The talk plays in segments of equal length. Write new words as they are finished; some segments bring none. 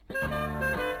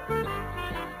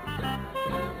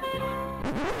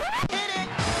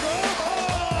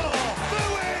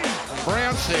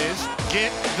says,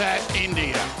 get that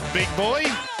India. Big boy.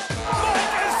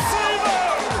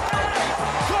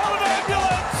 Call an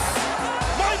ambulance!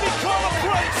 Maybe call a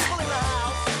police!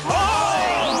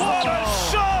 Oh, what a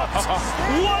shot!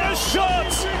 What a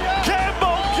shot!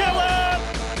 Campbell killer!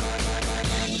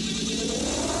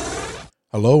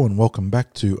 Hello and welcome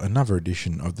back to another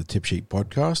edition of the Tip Sheet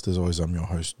Podcast. As always, I'm your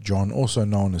host, John, also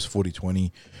known as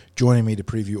 4020. Joining me to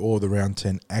preview all the Round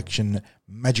 10 action,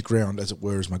 magic round, as it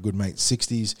were, is my good mate,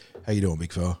 Sixties. How you doing,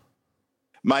 big fella?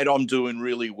 Mate, I'm doing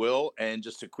really well, and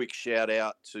just a quick shout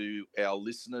out to our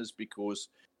listeners because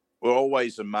we're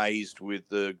always amazed with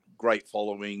the great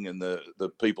following and the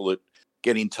people that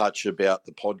get in touch about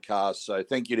the podcast. So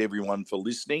thank you to everyone for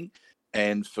listening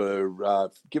and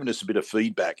for giving us a bit of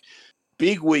feedback.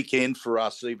 Big weekend for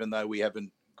us, even though we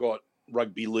haven't got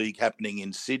rugby league happening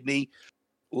in Sydney.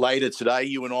 Later today,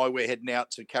 you and I, we're heading out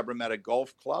to Parramatta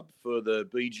Golf Club for the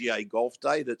BGA Golf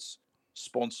Day that's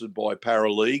sponsored by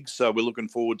Para League. So we're looking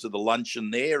forward to the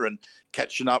luncheon there and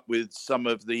catching up with some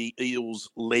of the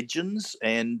Eels legends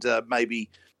and maybe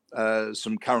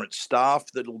some current staff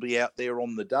that'll be out there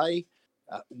on the day.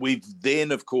 We've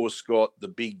then, of course, got the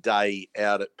big day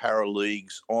out at Para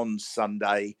Leagues on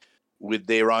Sunday with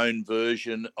their own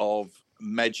version of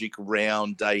Magic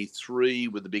Round Day 3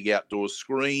 with the big outdoor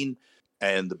screen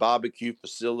and the barbecue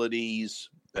facilities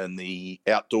and the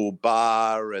outdoor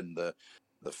bar and the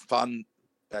fun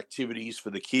activities for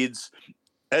the kids.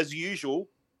 As usual,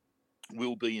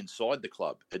 we'll be inside the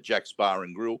club at Jack's Bar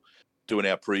and Grill doing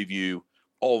our preview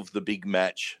of the big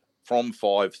match from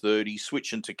 5:30,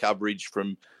 switching to coverage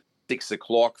from 6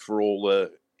 o'clock for all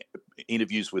the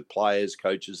interviews with players,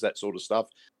 coaches, that sort of stuff,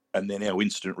 and then our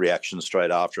instant reaction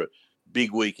straight after it.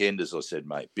 Big weekend, as I said,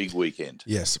 mate. Big weekend.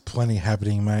 Yes, plenty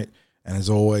happening, mate. And as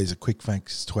always, a quick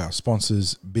thanks to our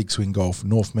sponsors, Big Swing Golf,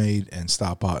 Northmead, and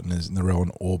star partners Narelle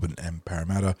and Auburn and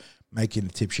Parramatta, making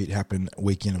the tip sheet happen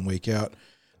week in and week out.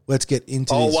 Let's get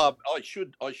into this.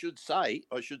 I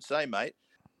should say, mate,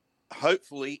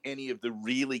 hopefully any of the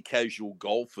really casual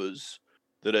golfers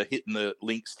that are hitting the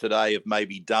links today have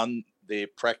maybe done their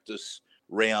practice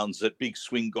rounds at Big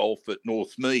Swing Golf at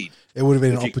Northmead. It would have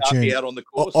been if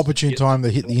an opportune time to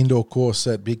hit the indoor course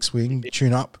at Big Swing,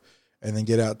 tune up, and then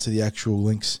get out to the actual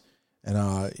links and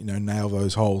nail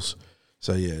those holes.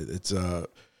 So yeah, it's a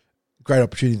great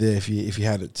opportunity there if you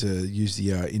had it to use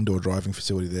the indoor driving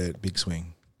facility there at Big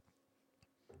Swing.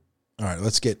 All right,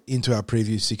 let's get into our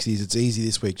preview 60s. It's easy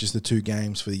this week, just the two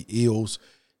games for the Eels.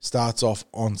 Starts off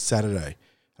on Saturday.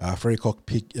 3 o'clock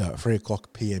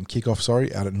PM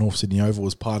kickoff, out at North Sydney Oval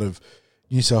as part of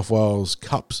New South Wales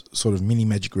Cup's sort of mini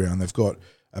magic round. They've got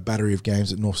a battery of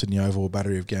games at North Sydney Oval, a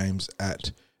battery of games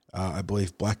at, I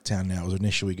believe, Blacktown now. It was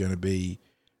initially going to be,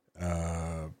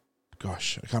 I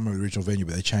can't remember the original venue,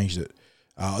 but they changed it.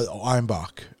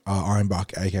 Ironbark,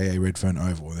 a.k.a. Redfern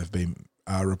Oval. They've been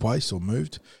replaced or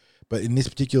moved. But in this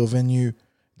particular venue,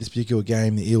 this particular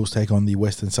game, the Eels take on the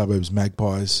Western Suburbs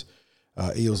Magpies.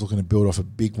 Eels looking to build off a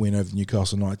big win over the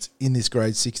Newcastle Knights in this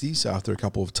grade 60s after a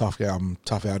couple of tough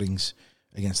outings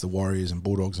against the Warriors and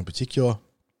Bulldogs in particular.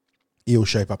 Eels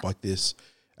shape up like this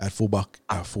at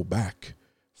fullback.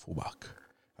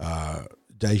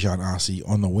 Dejan Arce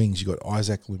on the wings. You've got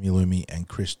Isaac Lumilumi and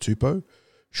Chris Tupou.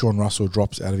 Sean Russell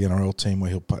drops out of the NRL team where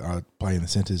he'll play in the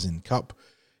centres in Cup.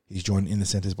 He's joined in the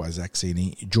centres by Zach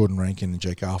Sini, Jordan Rankin and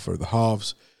Jake Alpha at the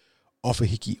halves. Offa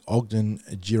Hickey, Ogden,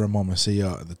 Jirama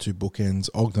Masia at the two bookends.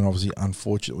 Ogden, obviously,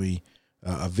 unfortunately,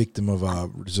 a victim of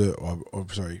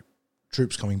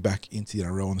troops coming back into the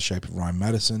NRL in the shape of Ryan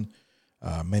Madison.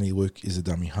 Manny Luke is a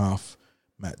dummy half.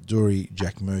 Matt Dury,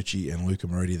 Jack Murchie, and Luca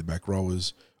Moretti, the back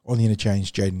rowers. On the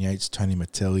interchange, Jaden Yates, Tony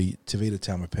Matelli, Tavita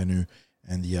Taumapenu,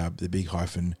 and the big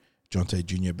hyphen, Jonte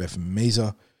Jr., Betham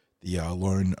Meza, the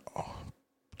lone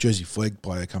Jersey Flag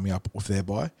player coming up with their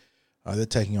bye. They're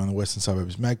taking on the Western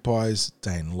Suburbs Magpies,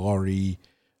 Dane Laurie,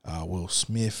 Will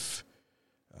Smith.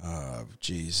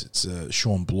 It's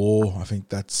Sean Blaw. I think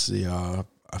that's I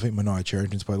think Mania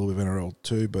Cherrington's played a little bit of NRL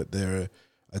too, but they're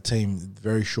a team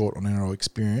very short on NRL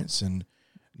experience and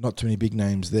not too many big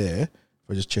names there. If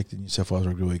I just check the New South Wales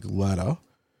Rugby League ladder,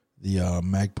 the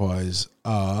Magpies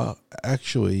are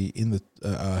actually in the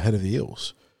ahead of the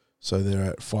Eels. So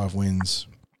they're at 5 wins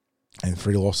and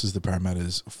 3 losses. The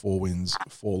Parramatta's 4 wins,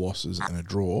 4 losses, and a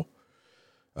draw.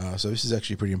 So this is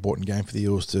actually a pretty important game for the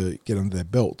Eels to get under their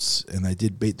belts, and they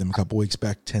did beat them a couple of weeks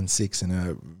back, 10-6, in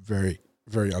a very,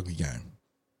 very ugly game.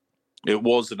 It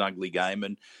was an ugly game,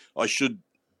 and I should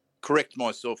correct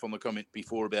myself on the comment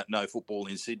before about no football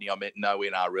in Sydney. I meant no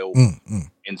NRL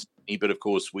in Sydney, but of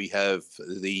course we have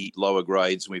the lower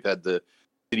grades. We've had the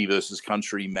city versus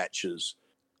country matches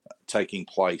taking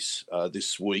place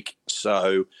this week.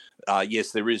 So,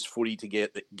 yes, there is footy to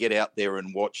get out there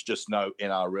and watch. Just no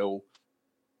NRL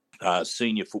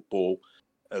senior football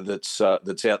that's out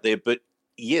there. But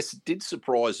yes, it did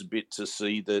surprise a bit to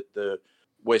see that the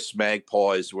West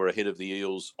Magpies were ahead of the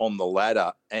Eels on the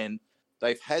ladder, and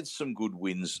they've had some good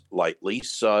wins lately.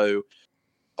 So,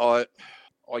 I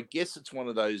guess it's one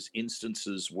of those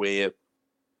instances where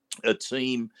a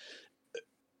team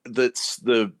that's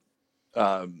the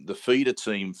feeder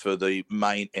team for the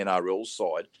main NRL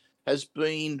side has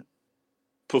been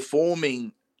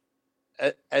performing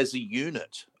as a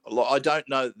unit. I don't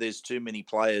know that there's too many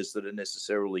players that are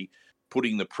necessarily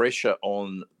putting the pressure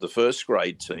on the first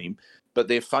grade team, but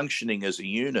they're functioning as a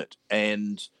unit.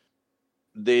 And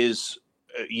there's,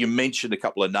 you mentioned a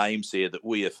couple of names there that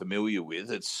we are familiar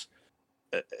with. It's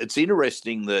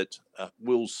interesting that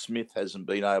Will Smith hasn't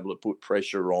been able to put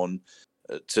pressure on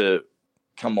to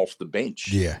come off the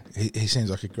bench. Yeah, he seems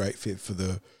like a great fit for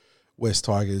the West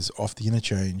Tigers off the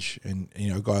interchange, and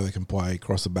a guy that can play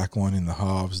across the back line in the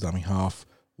halves, dummy half,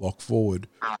 lock forward.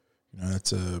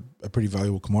 That's a pretty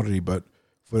valuable commodity, but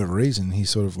for whatever reason, he's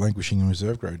sort of languishing in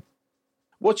reserve grade.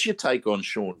 What's your take on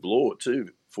Sean Bloor too,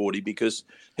 40? Because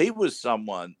he was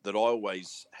someone that I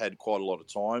always had quite a lot of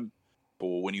time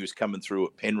for when he was coming through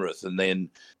at Penrith, and then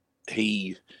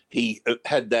he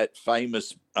had that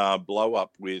famous blow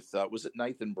up with was it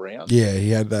Nathan Brown? Yeah, he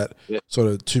had that sort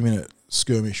of 2-minute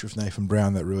skirmish with Nathan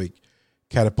Brown that really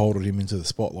catapulted him into the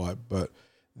spotlight. But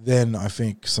then I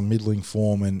think some middling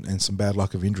form and some bad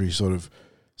luck of injury sort of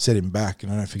set him back,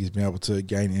 and I don't think he's been able to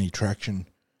gain any traction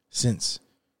since.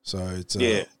 So it's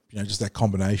just that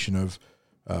combination of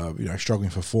struggling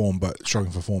for form, but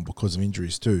struggling for form because of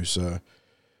injuries too. So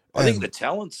I think the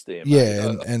talent's there.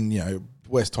 Yeah, and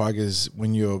West Tigers,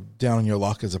 when you're down on your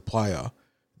luck as a player,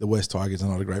 the West Tigers are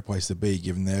not a great place to be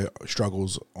given their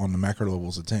struggles on the macro level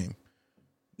as a team.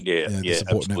 Yeah, the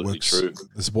support absolutely networks, true.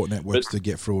 The support networks to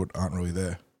get through it aren't really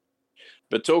there.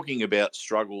 But talking about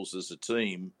struggles as a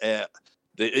team, the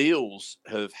Eels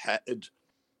have had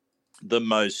the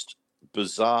most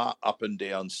bizarre up and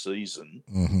down season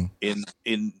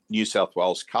in New South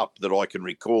Wales Cup that I can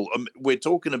recall. We're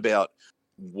talking about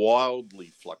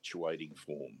wildly fluctuating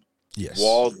form. Yes.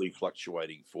 Wildly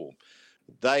fluctuating form.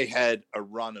 They had a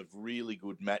run of really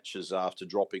good matches after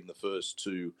dropping the first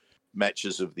two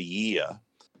matches of the year.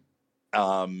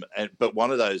 But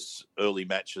one of those early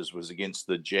matches was against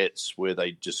the Jets where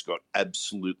they just got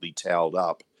absolutely towed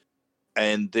up.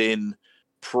 And then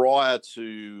prior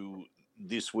to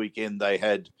this weekend, they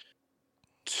had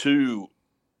two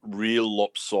real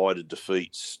lopsided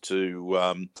defeats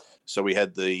to so we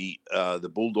had the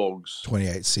Bulldogs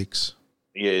 28-6.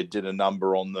 Yeah, did a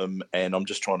number on them, and I'm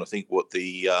just trying to think what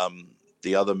the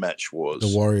other match was.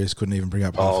 The Warriors couldn't even bring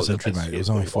up half a century, mate. It was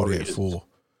only 48-4.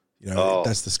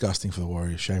 That's disgusting for the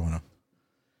Warriors. Shame on them.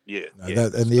 Yeah,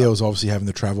 and the Eels obviously having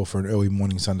to travel for an early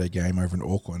morning Sunday game over in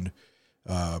Auckland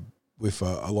with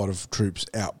a lot of troops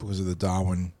out because of the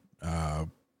Darwin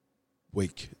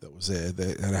week that was there.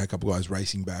 They had a couple of guys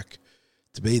racing back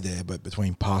to be there, but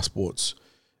between passports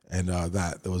and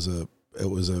that, there was a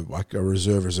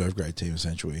reserve grade team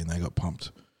essentially, and they got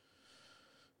pumped.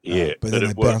 Yeah, but then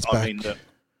they bounced back.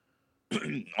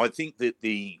 I think that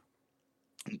the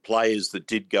players that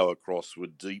did go across were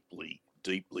deeply,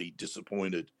 deeply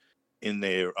disappointed in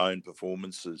their own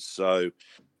performances. So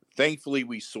thankfully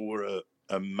we saw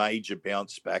a major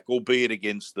bounce back, albeit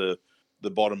against the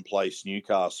bottom place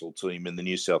Newcastle team in the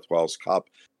New South Wales Cup,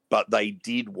 but they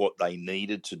did what they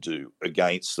needed to do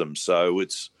against them. So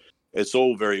it's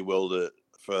all very well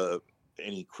for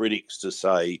any critics to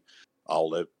say, "Oh,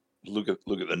 look at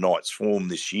the Knights' form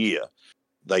this year.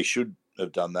 They should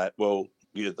have done that." Well,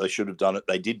 yeah, they should have done it.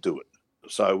 They did do it.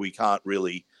 So we can't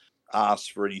really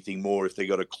ask for anything more. If they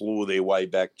got to claw their way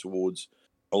back towards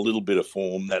a little bit of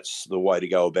form, that's the way to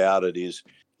go about it. Is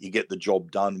you get the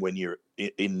job done when you're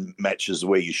in matches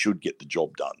where you should get the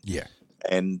job done. Yeah,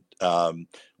 and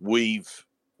we've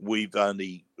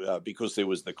only because there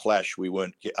was the clash, we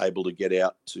weren't able to get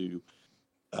out to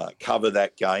cover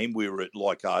that game. We were at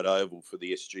Leichhardt Oval for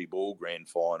the SG Ball Grand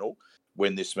Final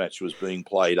when this match was being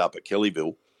played up at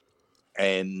Kellyville,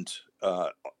 and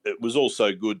it was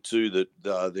also good too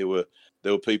that there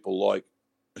were people like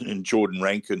Jordan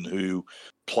Rankin who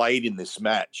played in this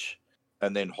match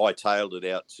and then hightailed it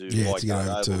out to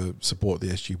to support the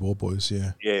SG Ball boys.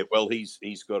 Yeah. Well, he's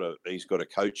got a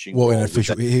coaching. Well, in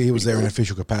official, he was there in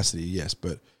official capacity, yes.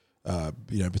 But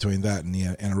between that and the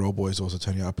NRL boys also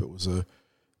turning up, it was a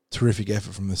terrific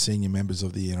effort from the senior members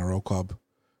of the NRL club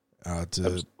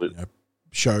to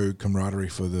show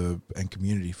camaraderie and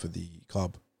community for the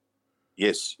club.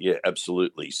 Yes, yeah,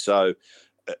 absolutely. So,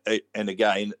 and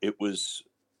again,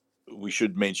 we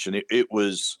should mention it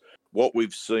was what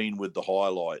we've seen with the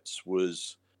highlights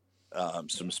was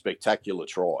some spectacular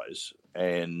tries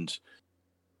and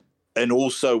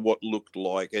also what looked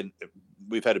like, and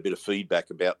we've had a bit of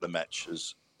feedback about the match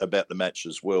as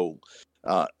well.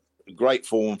 Great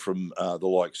form from the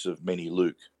likes of Manny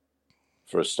Luke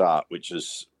for a start, which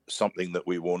is something that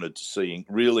we wanted to see.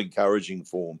 Real encouraging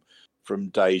form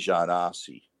from Dejan Arce.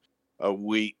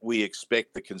 We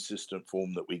expect the consistent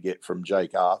form that we get from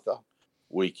Jake Arthur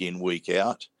week in, week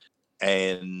out.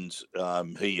 And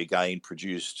he again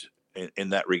produced in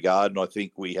that regard. And I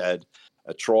think we had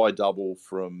a try-double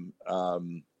from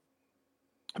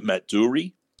Matt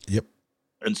Dury. Yep.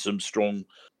 And some strong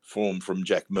form from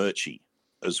Jack Murchie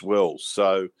as well.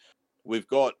 So we've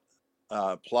got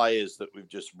players that we've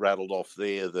just rattled off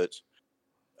there that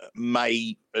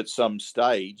may at some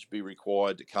stage be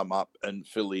required to come up and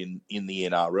fill in the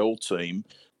NRL team,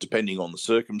 depending on the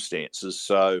circumstances.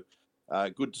 So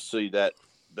good to see that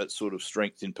sort of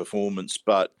strength in performance.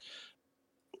 But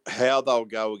how they'll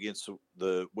go against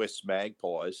the West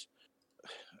Magpies,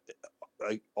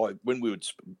 when we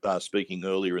were speaking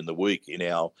earlier in the week in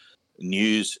our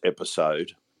news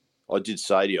episode, I did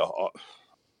say to you,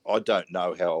 I don't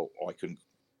know how I can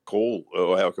call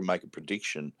or how I can make a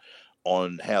prediction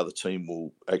on how the team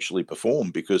will actually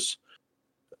perform because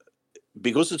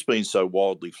it's been so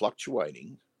wildly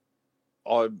fluctuating.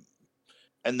 To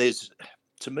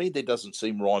me, there doesn't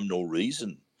seem rhyme nor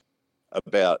reason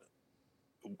about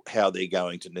how they're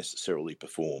going to necessarily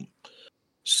perform.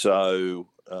 So,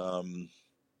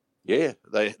 they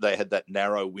had that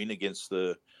narrow win against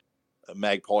the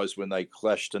Magpies when they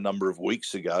clashed a number of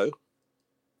weeks ago.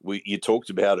 You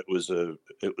talked about it was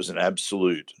an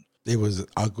absolute. It was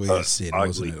ugly as sin,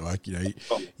 wasn't it? Like,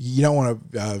 you don't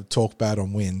want to talk bad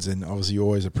on wins, and obviously you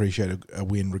always appreciate a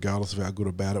win regardless of how good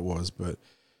or bad it was, but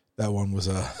that one was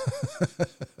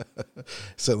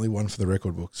certainly one for the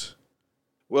record books.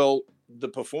 Well, the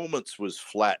performance was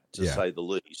flat, to say the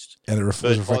least. And it was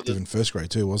reflective in first grade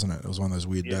too, wasn't it? It was one of those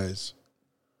weird days.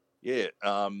 Yeah,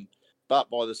 but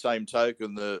by the same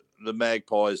token, the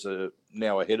Magpies are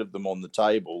now ahead of them on the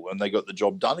table, and they got the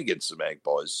job done against the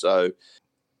Magpies. So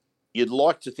you'd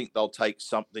like to think they'll take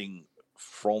something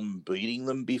from beating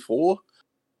them before,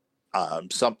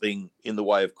 something in the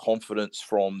way of confidence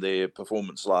from their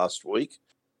performance last week,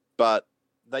 but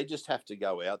they just have to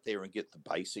go out there and get the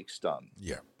basics done.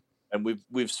 Yeah, and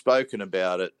we've spoken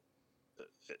about it.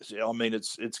 I mean,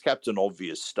 it's Captain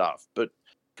Obvious stuff, but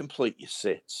complete your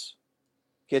sets,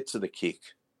 get to the kick,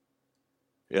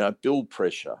 build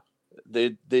pressure.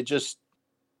 They're just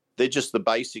the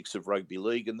basics of rugby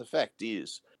league, and the fact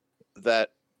is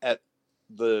that at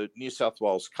the New South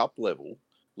Wales Cup level,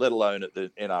 let alone at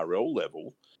the NRL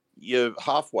level, you're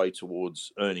halfway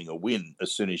towards earning a win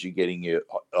as soon as you're getting a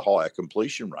higher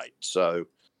completion rate. So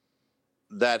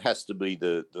that has to be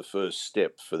the first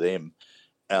step for them,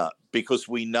 because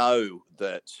we know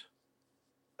that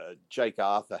Jake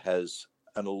Arthur has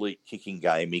an elite kicking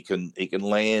game. He can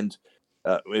land,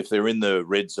 if they're in the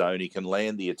red zone, he can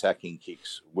land the attacking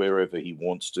kicks wherever he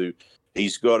wants to.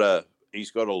 He's got a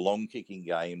long kicking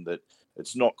game that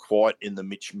it's not quite in the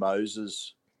Mitch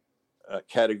Moses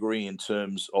category in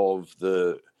terms of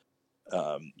the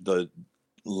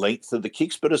length of the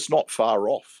kicks, but it's not far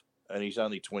off. And he's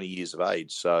only 20 years of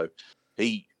age, so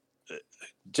he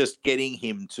just getting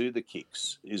him to the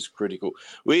kicks is critical.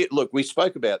 We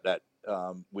spoke about that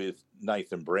with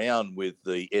Nathan Brown with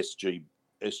the SG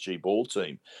ball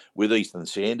team, with Ethan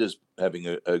Sanders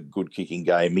having a good kicking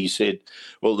game. He said,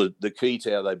 well, the key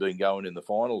to how they've been going in the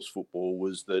finals football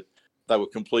was that they were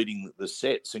completing the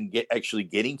sets and actually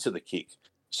getting to the kick.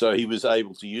 So he was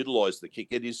able to utilise the kick.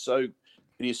 It is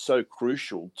so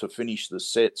crucial to finish the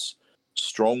sets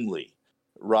strongly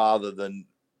rather than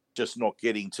just not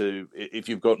getting to. If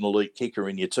you've got an elite kicker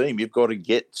in your team, you've got to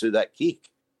get to that kick.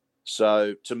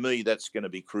 So to me, that's going to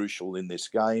be crucial in this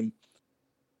game.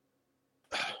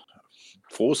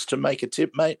 Forced to make a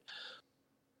tip, mate,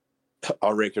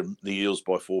 I reckon the Eels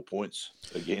by 4 points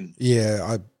again.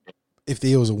 Yeah, if the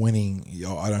Eels are winning,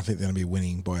 I don't think they're going to be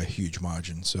winning by a huge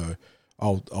margin. So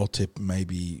I'll tip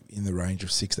maybe in the range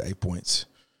of 6 to 8 points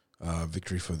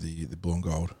victory for the Blue and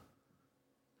Gold.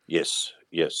 Yes.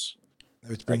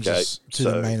 Which brings us to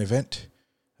the main event.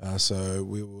 So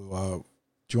we will.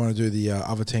 Do you want to do the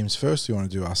other teams first, or do you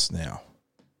want to do us now?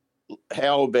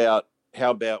 How about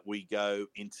we go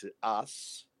into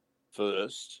us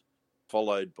first,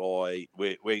 followed by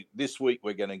this week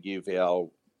we're going to give our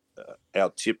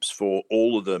tips for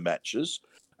all of the matches,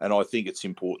 and I think it's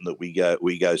important that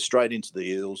we go straight into the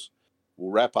Eels.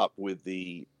 we'll wrap up with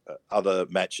the other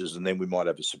matches, and then we might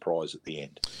have a surprise at the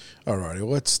end. All righty,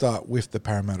 well, let's start with the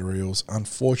Parramatta Eels.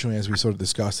 Unfortunately, as we sort of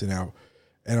discussed in our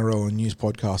NRL and news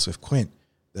podcast with Quint,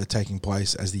 they're taking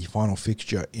place as the final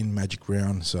fixture in Magic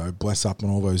Round. So bless up on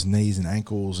all those knees and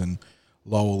ankles and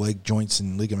lower leg joints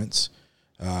and ligaments.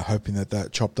 Hoping that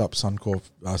chopped up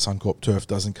Suncorp turf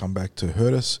doesn't come back to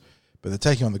hurt us. But they're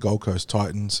taking on the Gold Coast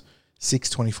Titans.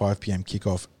 6:25 p.m.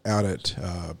 kickoff out at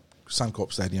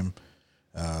Suncorp Stadium.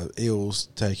 Eels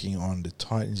taking on the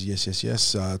Titans.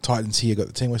 Yes. Titans here got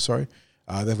the team.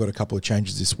 They've got a couple of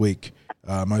changes this week.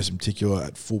 Most in particular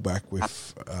at fullback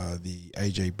with the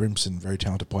AJ Brimson, very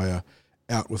talented player,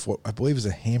 out with what I believe is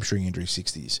a hamstring injury.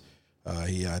 60s.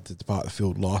 He had to depart the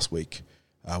field last week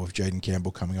with Jaden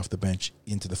Campbell coming off the bench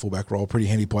into the fullback role. Pretty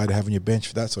handy player to have on your bench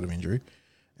for that sort of injury.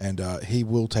 And he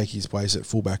will take his place at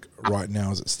fullback right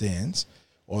now as it stands.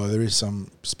 Although there is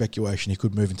some speculation he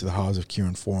could move into the halves if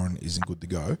Kieran Foran isn't good to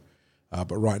go.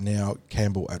 But right now,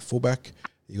 Campbell at fullback.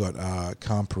 You got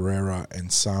Cam Pereira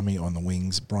and Sami on the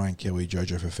wings. Brian Kelly,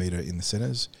 Jojo Fafita in the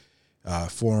centres.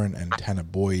 Foran and Tanner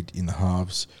Boyd in the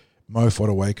halves. Mo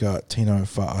Fodawaker, Tino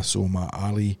Fa'asuma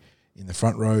Ali in the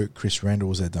front row. Chris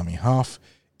Randall is their dummy half.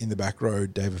 In the back row,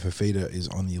 David Fafita is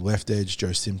on the left edge.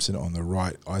 Joe Simpson on the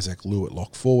right. Isaac Liu at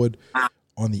lock forward.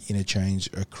 On the interchange,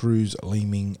 Cruz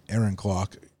Leeming, Aaron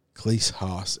Clark, Cleese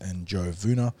Haas, and Joe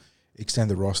Vuna. Extend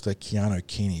the roster, Keanu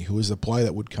Keeney, who is a player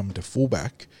that would come to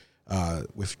fullback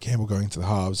with Campbell going to the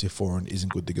halves if Foran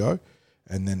isn't good to go.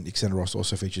 And then extended roster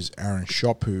also features Aaron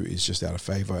Shop, who is just out of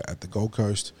favour at the Gold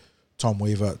Coast. Tom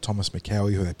Weaver, Thomas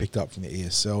McCowie, who they picked up from the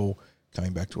ESL,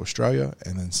 coming back to Australia.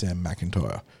 And then Sam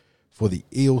McIntyre. For the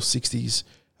Eels 60s,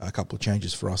 a couple of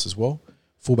changes for us as well.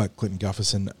 Fullback Clinton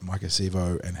Gufferson, Micah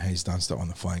Sevo, and Hayes Dunster on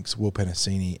the flanks. Will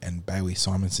Penasini and Bailey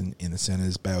Simonson in the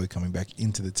centres. Bailey coming back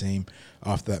into the team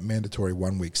after that mandatory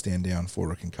 1 week stand down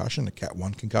for a concussion, a Cat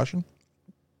 1 concussion.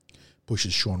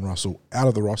 Pushes Sean Russell out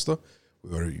of the roster.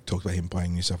 We've already talked about him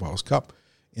playing New South Wales Cup.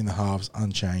 In the halves,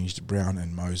 unchanged, Brown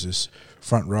and Moses.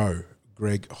 Front row,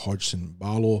 Greg Hodgson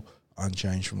Barlaw,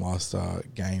 unchanged from last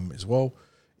game as well.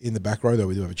 In the back row, though,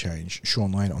 we do have a change.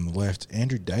 Sean Lane on the left.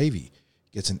 Andrew Davey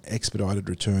gets an expedited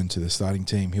return to the starting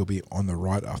team. He'll be on the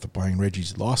right after playing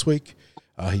Reggie's last week.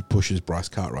 He pushes Bryce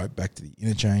Cartwright back to the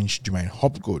interchange. Jermaine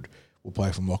Hopgood will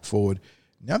play from lock forward.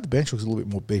 Now the bench looks a little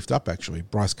bit more beefed up, actually.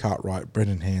 Bryce Cartwright,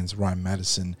 Brendan Hands, Ryan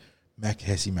Madison, Mac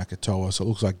Hesse Makatoa. So it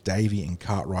looks like Davey and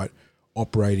Cartwright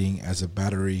operating as a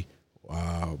battery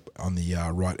on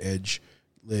the right edge.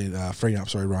 Freeing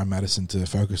up, Ryan Madison to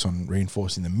focus on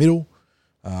reinforcing the middle.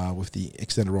 With the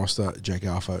extended roster, Jake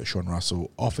Arthur, Sean Russell,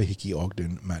 Offa Hickey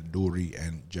Ogden, Matt Dory,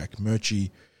 and Jack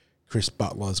Murchie. Chris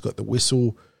Butler's got the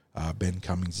whistle. Ben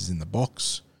Cummings is in the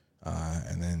box.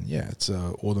 And then, it's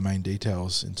all the main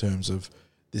details in terms of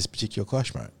this particular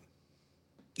clash, mate.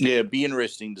 Yeah, it'd be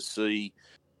interesting to see,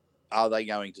 are they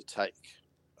going to take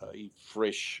a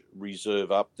fresh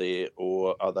reserve up there,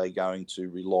 or are they going to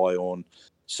rely on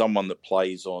someone that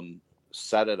plays on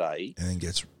Saturday and then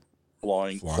gets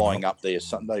flying up there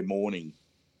Sunday morning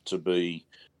to be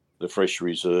the fresh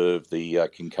reserve, the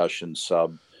concussion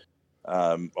sub?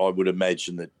 I would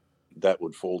imagine that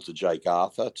would fall to Jake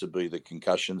Arthur to be the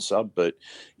concussion sub, but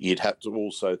you'd have to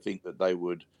also think that they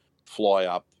would fly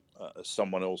up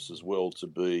someone else as well to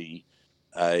be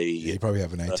you probably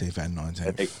have an 18th and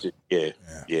 19th.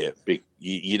 Yeah.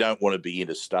 You don't want to be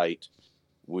interstate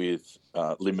with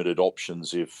limited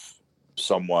options if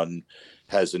someone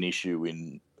has an issue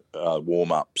in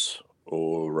warm-ups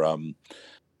or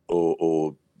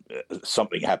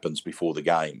something happens before the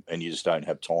game and you just don't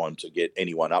have time to get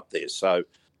anyone up there. So,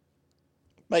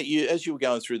 mate, as you were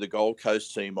going through the Gold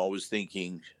Coast team, I was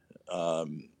thinking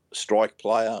strike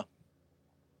player.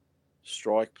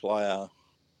 So.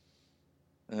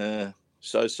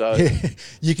 Yeah,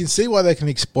 you can see why they can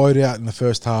explode out in the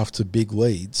first half to big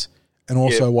leads, and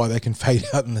also why they can fade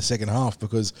out in the second half,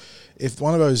 because if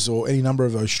one of those or any number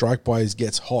of those strike players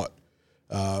gets hot,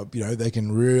 they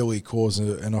can really cause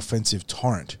an offensive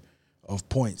torrent of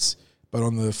points. But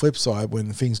on the flip side,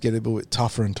 when things get a little bit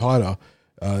tougher and tighter,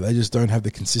 they just don't have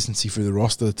the consistency for the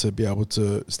roster to be able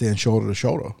to stand shoulder to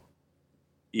shoulder.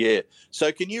 Yeah.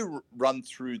 So can you run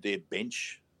through their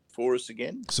bench for us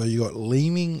again? So you got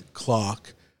Leeming,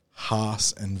 Clark,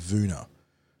 Haas, and Vuna.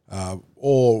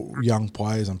 All young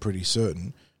players, I'm pretty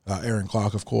certain. Aaron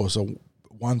Clark, of course,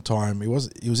 one time he was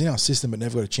in our system but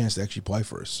never got a chance to actually play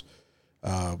for us.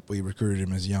 We recruited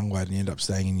him as a young lad and he ended up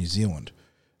staying in New Zealand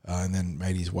and then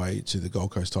made his way to the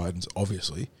Gold Coast Titans,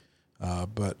 obviously. So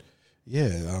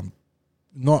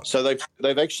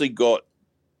they've actually got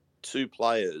two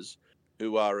players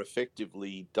who are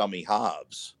effectively dummy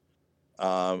halves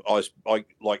I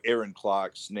like Aaron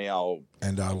Clark's now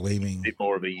and Leeming, a bit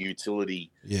more of a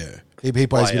utility. Yeah, he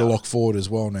plays a bit of lock forward as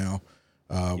well now,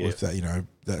 with that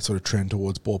that sort of trend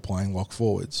towards ball playing lock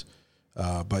forwards.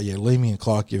 But yeah, Leeming and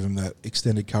Clark give him that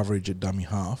extended coverage at dummy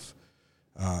half,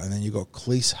 and then you've got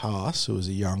Cleese Haas, who is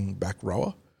a young back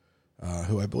rower,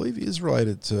 who I believe is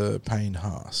related to Payne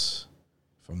Haas,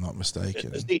 if I'm not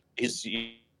mistaken. Is he his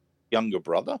younger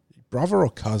brother or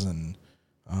cousin?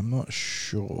 I'm not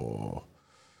sure.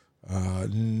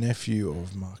 Nephew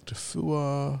of Mark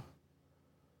Tafua.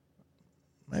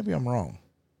 Maybe I'm wrong.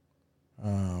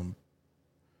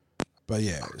 But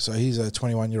yeah, so he's a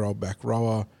 21-year-old back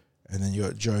rower, and then you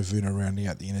got Joe Vuna rounding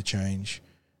out the interchange,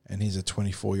 and he's a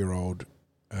 24-year-old.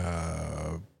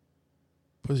 What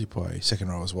does he play? Second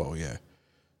row as well, yeah.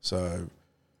 So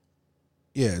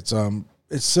yeah,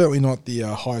 it's certainly not the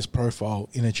highest profile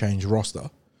interchange roster,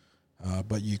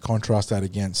 but you contrast that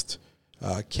against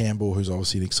Campbell, who's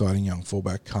obviously an exciting young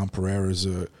fullback. Cam Pereira is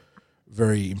a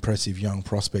very impressive young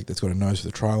prospect that's got a nose for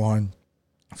the try line.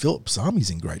 Philip Sami's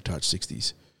in great touch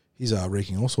 60s. He's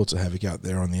wreaking all sorts of havoc out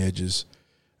there on the edges.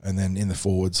 And then in the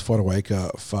forwards,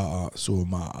 Fodawaker, Fa'a,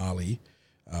 Suama Ali,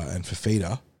 and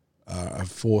Fafita,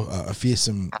 a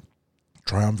fearsome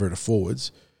triumvirate of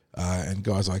forwards. And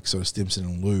guys like sort of Stimson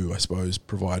and Lou, I suppose,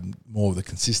 provide more of the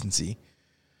consistency.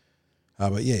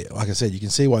 But yeah, like I said, you can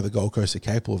see why the Gold Coast are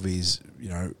capable of these,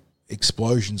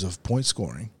 explosions of point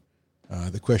scoring.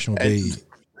 The question will be...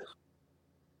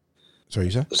 Sorry,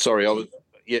 you say?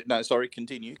 Sorry,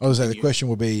 continue. I was saying the question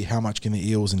will be how much can the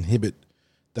Eels inhibit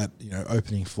that,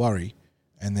 opening flurry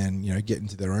and then, get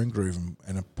into their own groove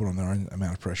and put on their own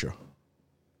amount of pressure.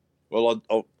 Well,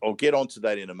 I'll get onto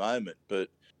that in a moment, but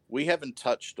we haven't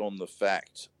touched on the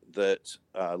fact that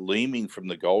Leeming from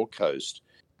the Gold Coast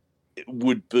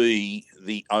would be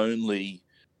the only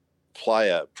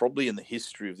player, probably in the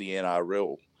history of the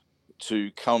NRL,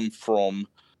 to come from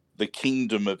the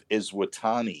kingdom of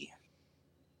Eswatini,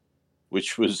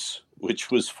 which was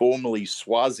formerly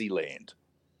Swaziland.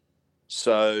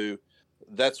 So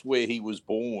that's where he was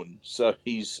born. So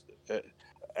he's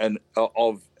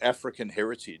of African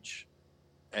heritage,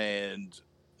 and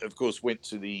of course went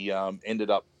to the ended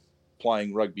up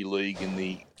playing rugby league in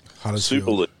the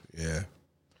Super League. Yeah.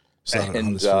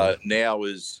 And now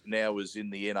is in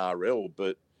the NRL.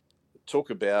 But talk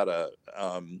about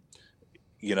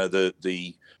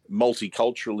the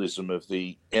multiculturalism of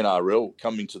the NRL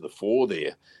coming to the fore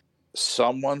there.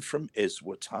 Someone from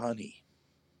Eswatini,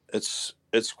 it's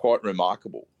quite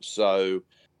remarkable. So,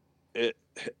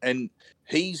 and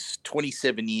he's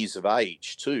 27 years of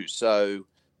age too. So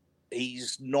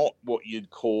he's not what you'd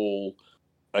call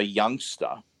a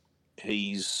youngster.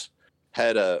 He's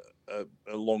had a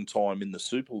long time in the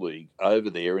Super League over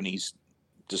there, and he's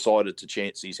decided to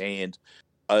chance his hand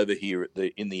over here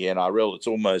in the NRL. It's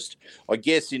almost, I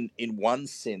guess, in one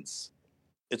sense,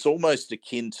 it's almost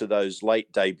akin to those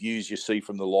late debuts you see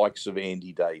from the likes of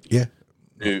Andy Davies,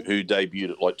 who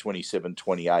debuted at like 27,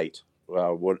 28,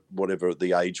 whatever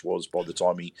the age was by the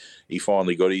time he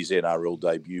finally got his NRL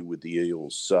debut with the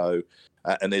Eels. So,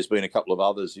 and there's been a couple of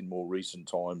others in more recent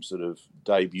times that have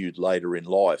debuted later in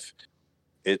life.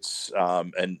 It's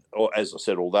and as I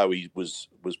said, although he was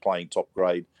playing top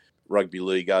grade rugby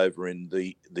league over in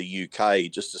the UK,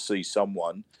 just to see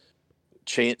someone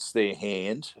chance their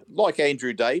hand like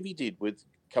Andrew Davey did with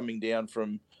coming down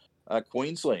from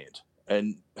Queensland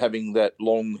and having that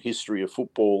long history of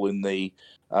football in the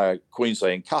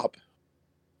Queensland Cup,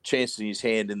 chancing his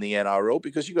hand in the NRL,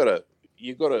 because you've got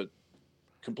to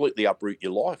completely uproot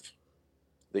your life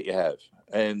that you have.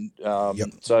 And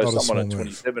so someone at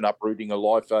 27 uprooting a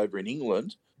life over in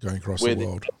England, going across the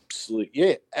world,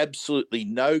 absolutely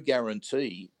no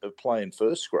guarantee of playing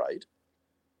first grade.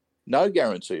 No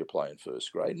guarantee of playing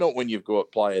first grade. Not when you've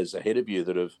got players ahead of you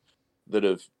that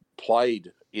have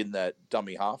played in that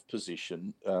dummy half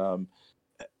position,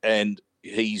 and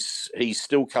he's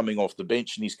still coming off the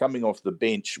bench, and he's coming off the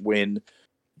bench when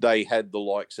they had the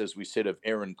likes, as we said, of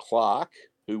Aaron Clark,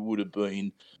 who would have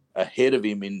been ahead of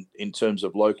him in terms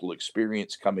of local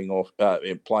experience coming off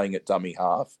and playing at dummy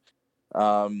half,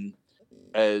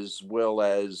 as well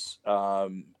as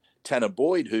Tanner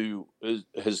Boyd, who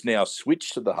has now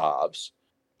switched to the halves,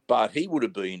 but he would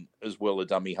have been as well a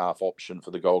dummy half option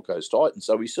for the Gold Coast Titans.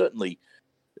 So he's certainly,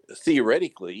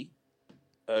 theoretically,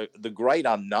 the great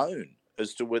unknown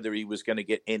as to whether he was going to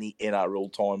get any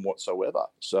NRL time whatsoever.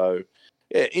 So,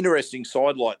 yeah, interesting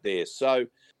sidelight there. So,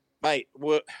 mate,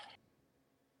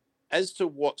 as to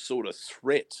what sort of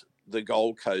threat the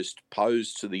Gold Coast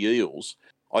posed to the Eels,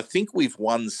 I think we've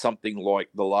won something like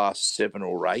the last 7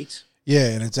 or 8. Yeah,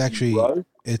 and it's actually, row?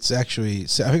 so I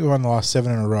think we won the last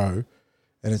 7 in a row,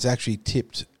 and it's actually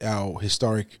tipped our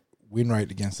historic win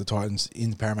rate against the Titans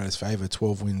in Parramatta's favour,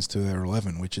 12 wins to their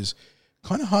 11, which is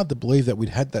kind of hard to believe that we'd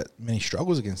had that many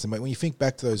struggles against them. But when you think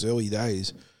back to those early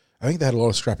days, I think they had a lot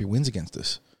of scrappy wins against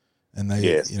us. And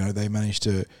they, they managed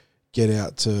to get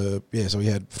out to, so we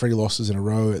had 3 losses in a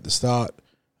row at the start,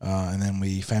 and then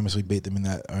we famously beat them in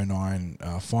that 09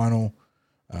 final.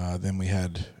 Then we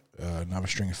had another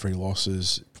string of 3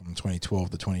 losses from 2012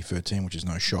 to 2013, which is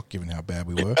no shock given how bad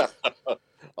we were.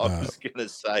 I was going to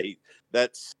say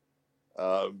that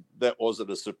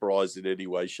wasn't a surprise in any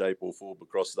way, shape, or form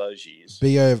across those years.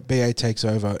 BA takes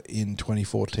over in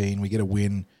 2014. We get a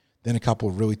win, then a couple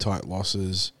of really tight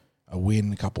losses, a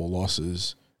win, a couple of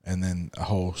losses, and then a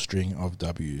whole string of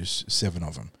W's, 7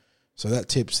 of them. So that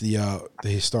tips the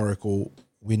historical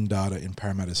win data in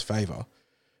Parramatta's favour.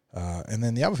 And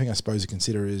then the other thing I suppose to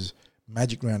consider is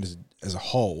Magic Round as a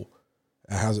whole.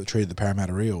 How's it treated the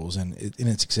Parramatta Eels? And in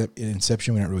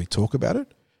inception, we don't really talk about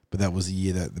it, but that was the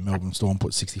year that the Melbourne Storm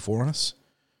put 64 on us.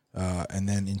 And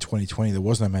then in 2020, there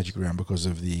was no Magic Round because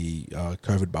of the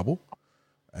COVID bubble.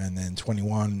 And then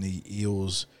 21, the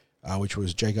Eels, which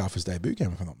was Jake Arthur's debut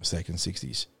game, if I'm not mistaken,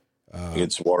 60s.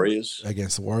 Against the Warriors.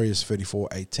 Against the Warriors,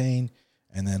 34-18.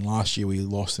 And then last year we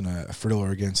lost in a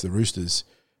thriller against the Roosters,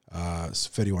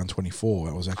 31-24.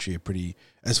 That was actually a pretty,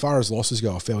 as far as losses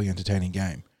go, a fairly entertaining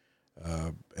game.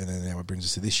 And then that brings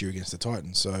us to this year against the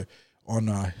Titans. So on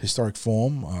historic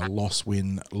form, loss,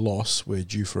 win, loss, we're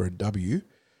due for a W.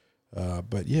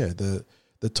 But yeah,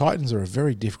 the Titans are a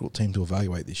very difficult team to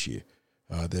evaluate this year.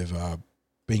 They've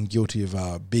been guilty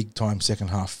of big-time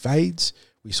second-half fades.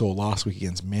 We saw last week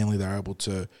against Manly, they were able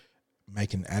to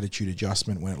make an attitude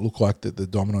adjustment when it looked like that the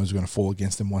dominoes were going to fall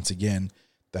against them once again.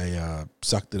 They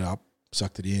sucked it up,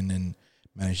 sucked it in, and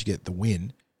managed to get the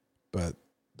win. But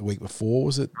the week before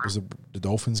was the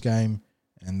Dolphins game,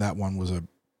 and that one was a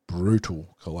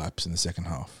brutal collapse in the second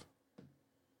half.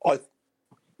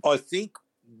 I think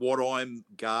what I'm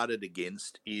guarded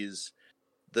against is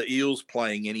the Eels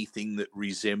playing anything that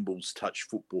resembles touch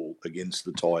football against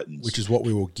the Titans. Which is what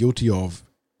we were guilty of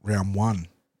round 1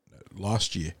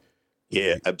 last year.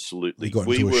 Yeah, absolutely. We got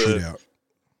into a shootout.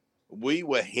 We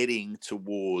were heading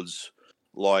towards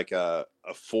like a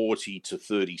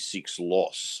 40-36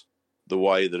 loss, the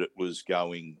way that it was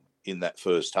going in that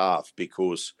first half,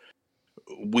 because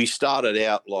we started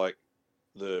out like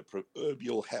the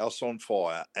proverbial house on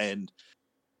fire,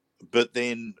 but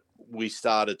then we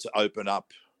started to open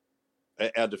up.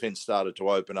 Our defence started to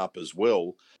open up as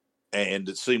well, and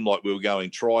it seemed like we were going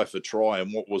try for try.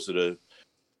 And what was it, a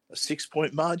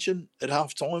 6-point margin at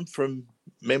halftime from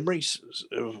memories,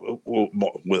 or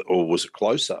was it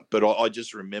closer? But I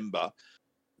just remember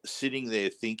sitting there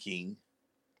thinking,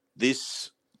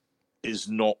 this is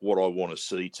not what I want to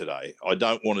see today. I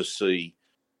don't want to see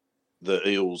the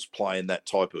Eels playing that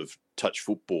type of touch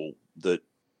football that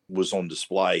was on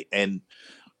display. And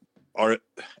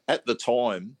at the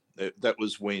time, that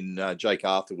was when Jake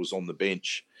Arthur was on the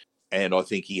bench, and I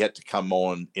think he had to come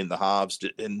on in the halves.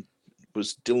 And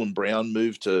was Dylan Brown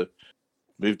moved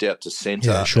out to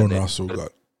centre? Yeah, Sean Russell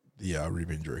got the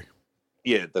rib injury.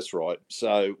 Yeah, that's right.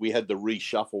 So we had the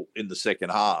reshuffle in the second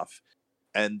half,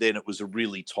 and then it was a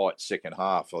really tight second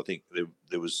half. I think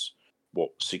there was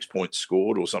 6 points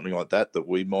scored or something like that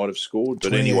we might have scored.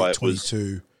 But anyway, it was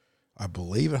 22, I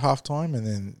believe, at halftime, and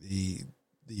then the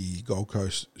Gold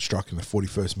Coast struck in the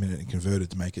 41st minute and converted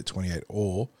to make it 28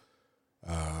 all.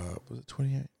 Was it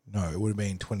 28? No, it would have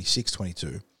been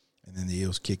 26-22. And then the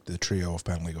Eels kicked the trio of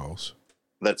penalty goals.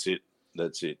 That's it.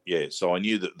 Yeah. So I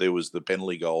knew that there was the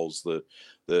penalty goals,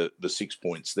 the 6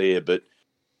 points there, but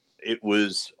it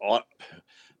was,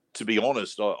 to be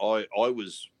honest, I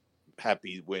was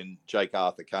happy when Jake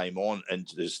Arthur came on and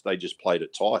they just played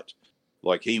it tight.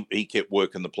 Like he kept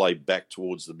working the play back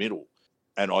towards the middle.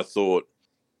 And I thought,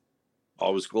 I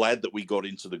was glad that we got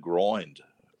into the grind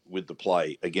with the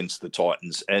play against the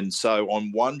Titans. And so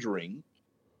I'm wondering,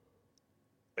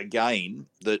 again,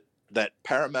 that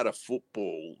Parramatta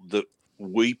football that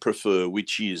we prefer,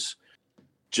 which is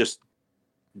just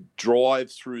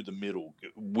drive through the middle,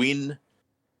 win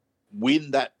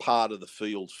that part of the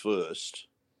field first,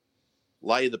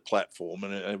 lay the platform,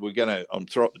 and we're going to, I'm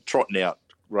trotting out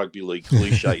rugby league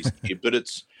cliches here, but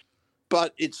it's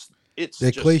they're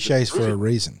just cliches for a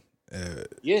reason.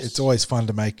 Yes, it's always fun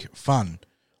to make fun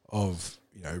of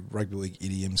rugby league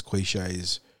idioms,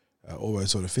 cliches, all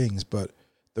those sort of things. But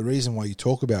the reason why you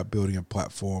talk about building a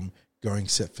platform, going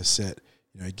set for set,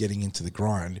 getting into the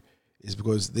grind, is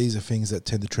because these are things that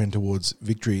tend to trend towards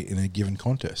victory in a given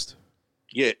contest.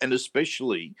 Yeah, and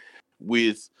especially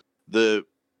with the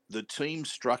team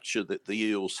structure that the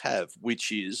Eels have,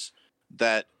 which is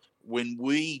that when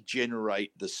we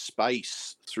generate the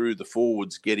space through the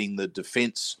forwards, getting the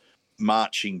defence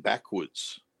marching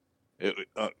backwards,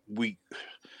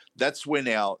 that's when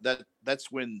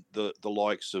the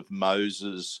likes of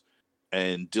Moses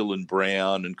and Dylan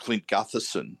Brown and Clint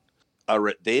Gutherson are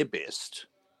at their best,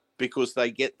 because they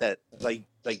get that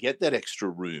extra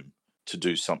room to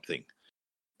do something,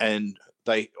 and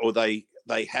they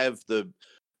have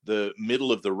the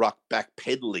middle of the ruck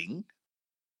backpedaling,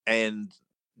 and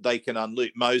they can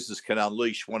Moses can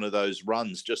unleash one of those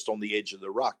runs just on the edge of the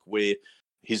ruck where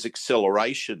his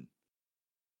acceleration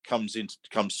comes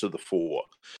to the fore,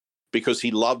 because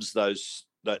he loves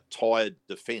that tired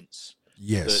defence.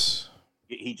 Yes.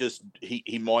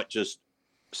 He might just,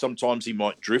 sometimes he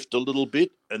might drift a little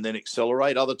bit and then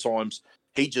accelerate. Other times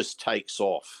he just takes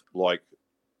off like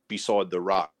beside the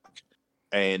ruck,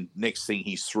 and next thing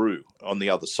he's through on the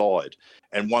other side.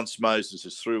 And once Moses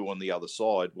is through on the other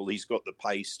side, well, he's got the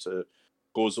pace to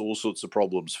cause all sorts of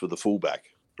problems for the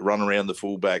fullback, run around the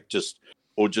fullback,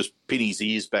 or just pin his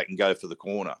ears back and go for the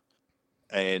corner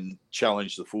and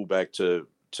challenge the fullback to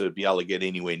be able to get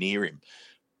anywhere near him.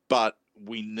 But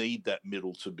we need that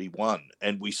middle to be won.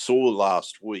 And we saw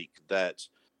last week that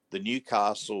the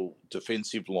Newcastle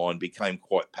defensive line became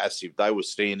quite passive. They were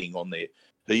standing on their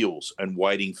heels and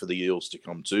waiting for the Eels to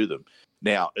come to them.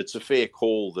 Now, it's a fair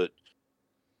call that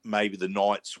maybe the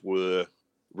Knights were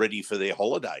ready for their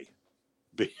holiday.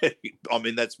 I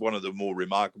mean, that's one of the more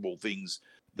remarkable things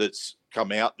that's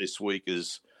come out this week,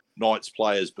 is Knights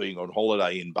players being on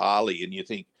holiday in Bali. And you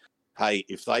think, hey,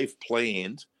 if they've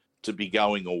planned to be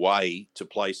going away to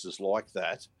places like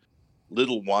that,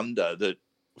 little wonder that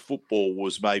football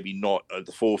was maybe not at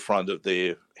the forefront of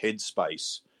their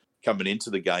headspace coming into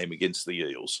the game against the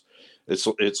Eels.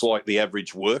 It's like the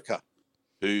average worker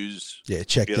who's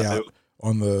checked out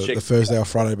on the Thursday or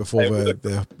Friday before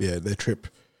their trip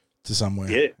to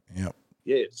somewhere.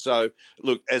 Yeah. So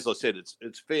look, as I said,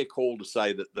 it's fair call to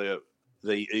say that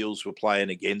the Eels were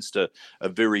playing against a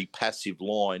very passive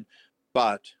line,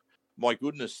 but my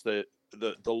goodness, the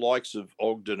likes of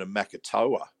Ogden and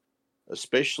Makatoa,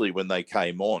 especially when they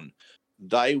came on,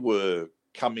 they were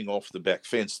coming off the back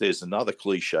fence. There's another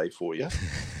cliche for you,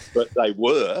 but they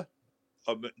were.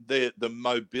 The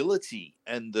mobility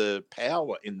and the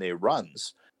power in their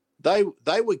runs, they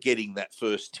were getting that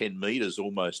first 10 metres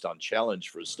almost unchallenged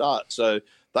for a start. So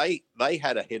they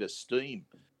had a head of steam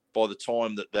by the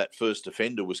time that first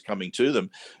defender was coming to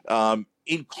them.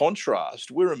 In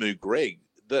contrast, Wiremu Greg,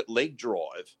 that leg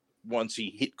drive, once he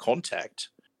hit contact,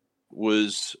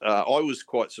 was I was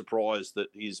quite surprised that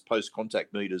his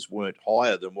post-contact meters weren't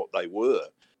higher than what they were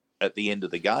at the end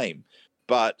of the game.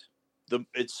 But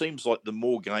it seems like the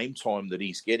more game time that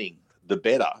he's getting, the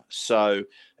better. So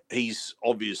he's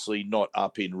obviously not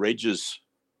up in Reg's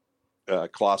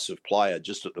class of player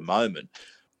just at the moment.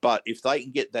 But if they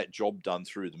can get that job done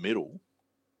through the middle,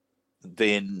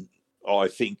 then I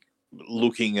think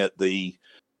looking at the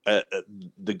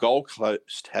Gold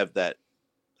Coast have that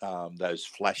those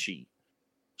flashy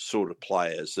sort of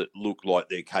players that look like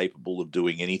they're capable of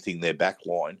doing anything, their back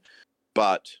line.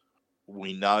 But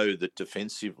we know that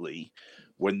defensively,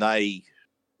 when they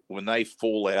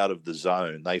fall out of the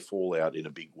zone, they fall out in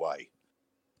a big way.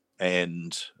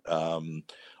 And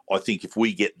I think if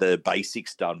we get the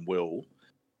basics done well,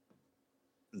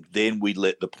 then we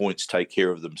let the points take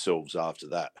care of themselves after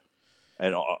that.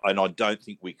 And I don't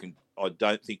think we can. I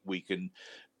don't think we can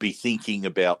be thinking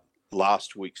about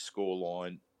last week's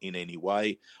scoreline in any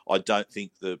way. I don't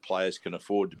think the players can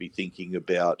afford to be thinking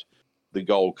about the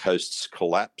Gold Coast's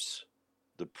collapse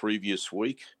the previous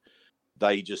week.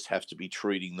 They just have to be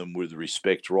treating them with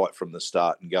respect right from the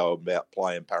start and go about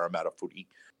playing Parramatta footy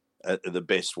the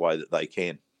best way that they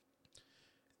can.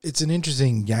 It's an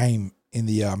interesting game in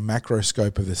the macro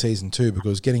scope of the season too,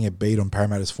 because getting a beat on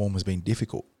Parramatta's form has been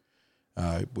difficult.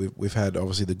 We've had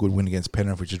obviously the good win against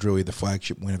Penrith, which is really the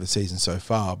flagship win of the season so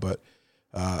far, but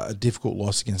a difficult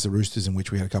loss against the Roosters in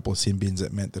which we had a couple of sin bins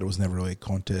that meant that it was never really a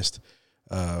contest.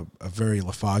 A very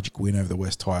lethargic win over the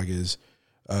West Tigers.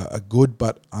 A good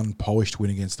but unpolished win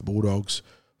against the Bulldogs,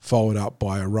 followed up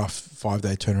by a rough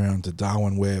 5-day turnaround to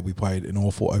Darwin where we played an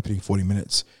awful opening 40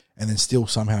 minutes and then still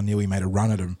somehow nearly made a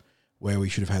run at them where we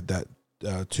should have had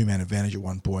that two-man advantage at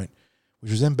one point,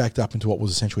 which was then backed up into what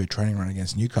was essentially a training run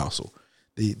against Newcastle.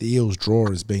 The Eels' draw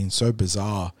has been so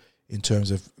bizarre in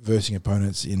terms of versing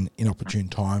opponents in inopportune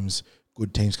times,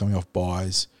 good teams coming off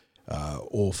buys,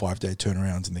 or 5-day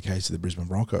turnarounds in the case of the Brisbane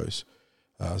Broncos.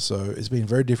 So it's been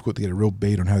very difficult to get a real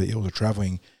beat on how the Eels are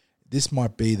travelling. This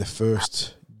might be the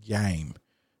first game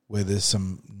where there's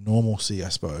some normalcy, I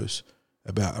suppose,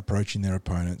 about approaching their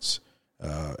opponents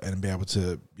and be able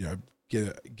to,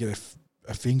 get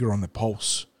a finger on the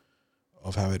pulse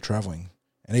of how they're travelling.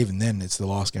 And even then, it's the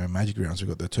last game of Magic Rounds. We've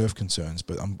got the turf concerns,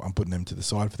 but I'm putting them to the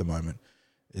side for the moment.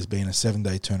 There's been a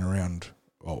 7-day turnaround,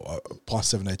 or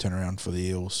plus 7-day turnaround for the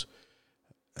Eels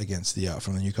against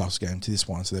from the Newcastle game to this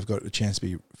one, so they've got a chance to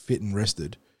be fit and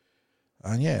rested.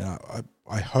 And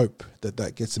I hope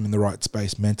that gets them in the right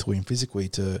space mentally and physically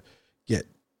to get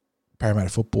Parramatta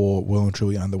football well and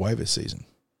truly underway this season.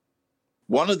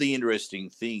 One of the interesting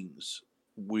things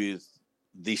with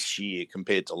this year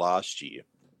compared to last year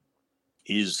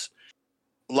is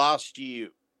last year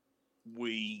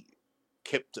we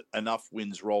kept enough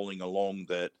wins rolling along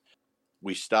that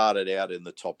we started out in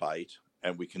the top 8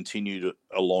 and we continued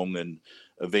along, and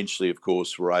eventually, of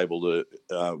course, were able to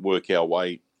work our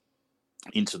way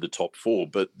into the top 4.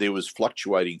 But there was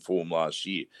fluctuating form last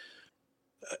year.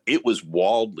 It was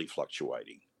wildly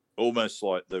fluctuating, almost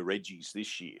like the Reggies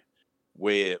this year,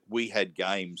 where we had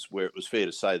games where it was fair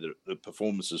to say that the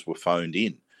performances were phoned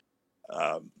in.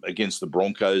 Against the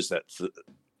Broncos that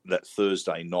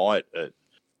Thursday night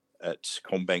at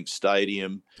Combank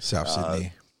Stadium, South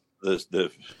Sydney, the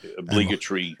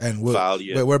obligatory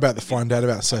failure. We're about to find out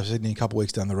about South Sydney a couple of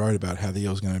weeks down the road about how the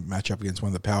Eels are going to match up against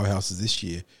one of the powerhouses this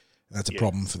year. And that's a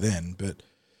problem for them. But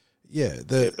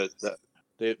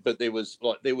but there was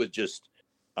just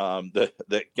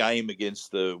that game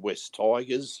against the West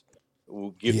Tigers.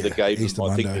 We'll give them, I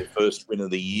think, their first win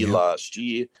of the year last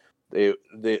year.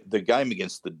 The game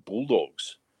against the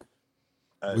Bulldogs.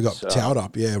 We got towed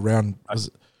up, round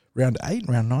 8,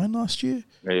 round 9 last year.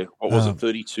 Yeah, what was it,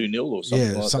 32-0 or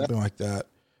something like that?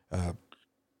 Yeah,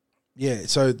 something like that.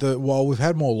 So while we've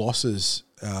had more losses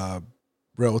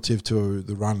relative to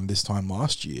the run this time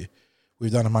last year,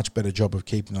 we've done a much better job of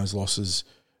keeping those losses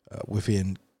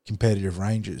within competitive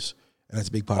ranges, and that's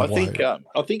a big part of why.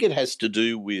 I think it has to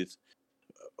do with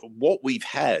what we've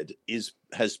had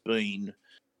has been.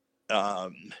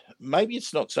 Maybe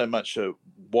it's not so much a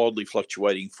wildly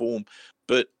fluctuating form,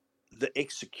 but the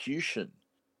execution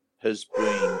has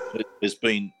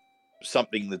been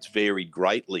something that's varied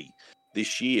greatly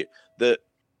this year.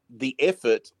 The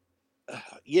effort,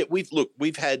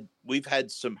 we've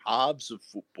had some halves of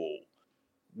football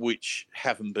which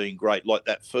haven't been great. Like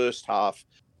that first half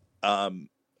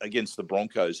against the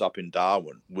Broncos up in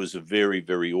Darwin was a very,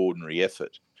 very ordinary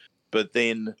effort, but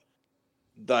then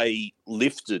they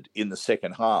lifted in the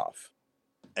second half,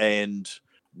 and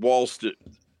whilst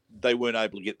they weren't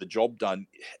able to get the job done,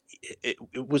 it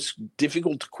was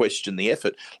difficult to question the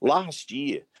effort. Last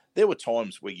year, there were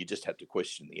times where you just had to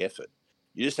question the effort.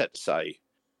 You just had to say,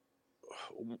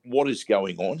 what is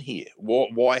going on here?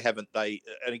 Why haven't they?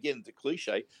 And again, the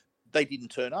cliche, they didn't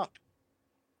turn up.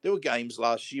 There were games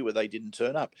last year where they didn't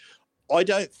turn up. I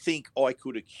don't think I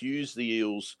could accuse the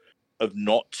Eels of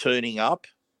not turning up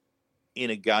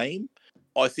in a game.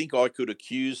 I think I could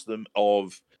accuse them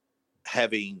of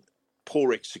having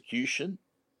poor execution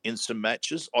in some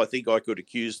matches. I think I could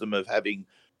accuse them of having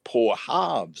poor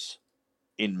halves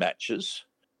in matches,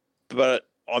 but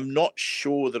I'm not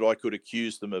sure that I could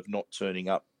accuse them of not turning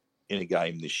up in a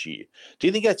game this year. Do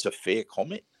you think that's a fair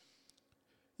comment?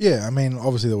 Yeah, I mean,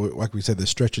 obviously, like we said, there's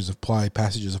stretches of play,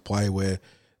 passages of play where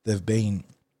they've been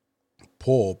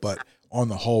poor, but on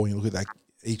the whole, when you look at that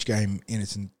each game in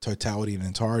its totality and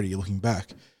entirety, you're looking back,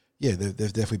 they've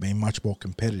definitely been much more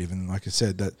competitive. And like I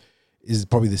said, that is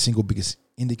probably the single biggest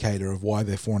indicator of why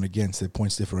they're for and against. Their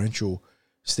points differential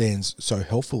stands so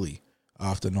healthily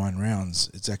after 9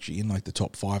 rounds. It's actually in like the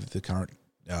top 5 of the current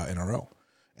NRL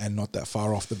and not that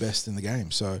far off the best in the game.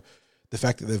 So the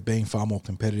fact that they've been far more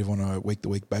competitive on a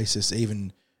week-to-week basis,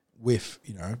 even with,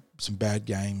 some bad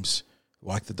games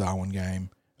like the Darwin game,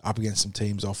 up against some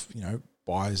teams off,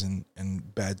 buys and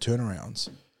bad turnarounds,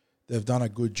 they've done a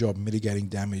good job mitigating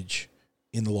damage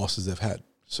in the losses they've had.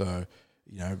 So,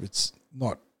 it's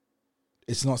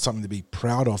not something to be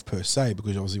proud of per se,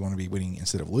 because you obviously want to be winning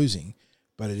instead of losing,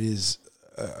 but it is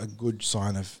a good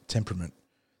sign of temperament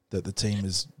that the team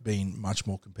has been much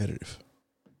more competitive.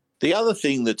 The other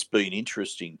thing that's been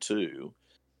interesting too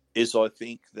is I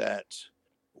think that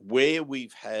where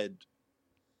we've had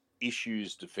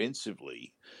issues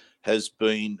defensively has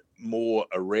been more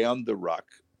around the ruck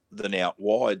than out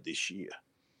wide this year.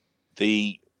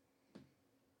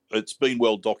 It's been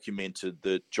well documented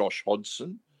that Josh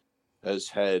Hodgson has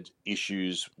had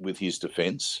issues with his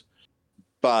defence,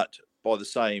 but by the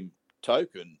same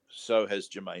token, so has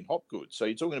Jermaine Hopgood. So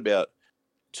you're talking about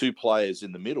 2 players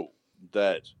in the middle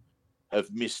that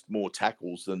have missed more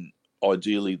tackles than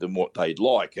ideally than what they'd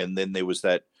like. And then there was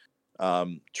that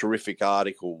terrific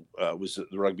article was at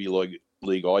the Rugby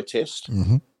League Eye Test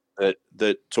Mm-hmm.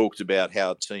 that talked about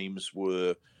how teams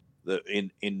were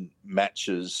in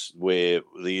matches where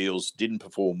the Eels didn't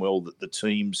perform well, that the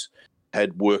teams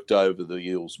had worked over the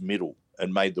Eels' middle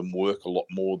and made them work a lot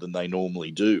more than they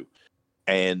normally do,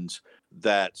 and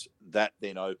that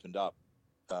then opened up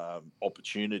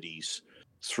opportunities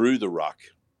through the ruck.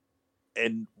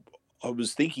 And I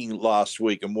was thinking last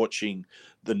week and watching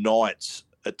the Knights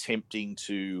attempting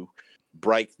to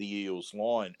break the Eels'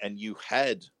 line, and you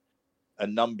had a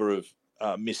number of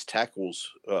missed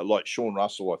tackles, like Sean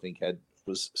Russell, I think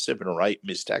was 7 or 8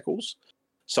 missed tackles,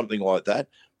 something like that.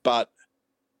 But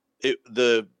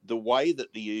the way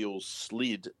that the Eels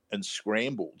slid and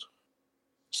scrambled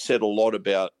said a lot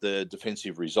about the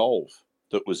defensive resolve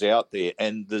that was out there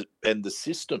and the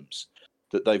systems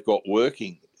that they've got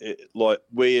working. I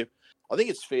think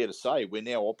it's fair to say we're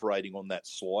now operating on that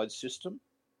slide system,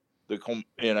 the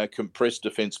compressed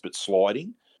defence but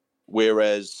sliding,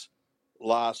 whereas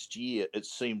last year it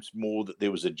seemed more that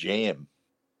there was a jam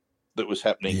that was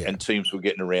happening and teams were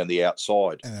getting around the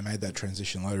outside. And they made that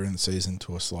transition later in the season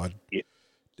to a slide defense.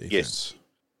 Yes.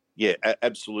 Yeah,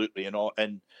 absolutely. And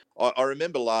I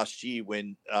remember last year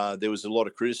when there was a lot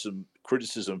of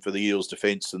criticism for the Eels'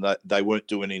 defence and they weren't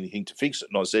doing anything to fix it.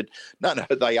 And I said, no,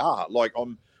 they are. Like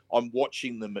I'm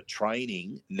watching them at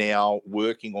training now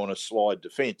working on a slide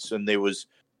defence, and there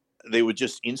were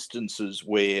just instances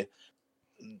where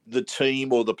the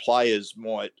team or the players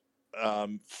might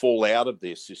fall out of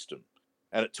their system,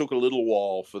 and it took a little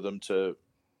while for them to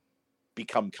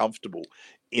become comfortable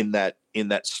in that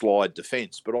slide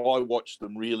defence. But I watched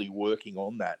them really working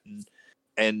on that,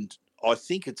 and I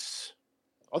think it's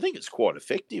quite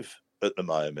effective at the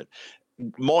moment.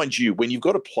 Mind you, when you've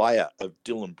got a player of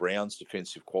Dylan Brown's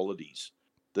defensive qualities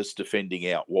that's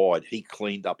defending out wide, he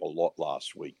cleaned up a lot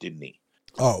last week, didn't he?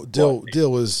 Oh, Dill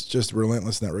was just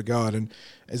relentless in that regard, and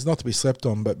it's not to be slept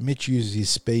on, but Mitch uses his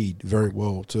speed very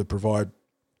well to provide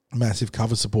massive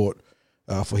cover support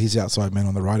for his outside men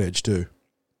on the right edge too.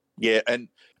 Yeah, and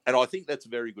I think that's a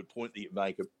very good point that you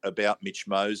make about Mitch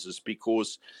Moses,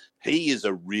 because he is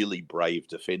a really brave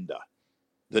defender.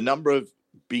 The number of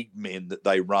big men that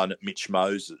they run at Mitch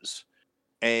Moses,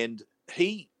 and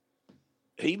he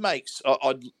makes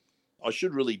I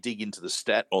should really dig into the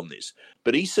stat on this,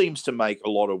 but he seems to make a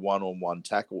lot of one-on-one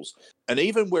tackles. And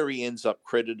even where he ends up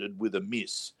credited with a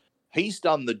miss, he's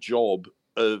done the job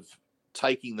of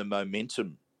taking the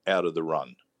momentum out of the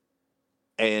run.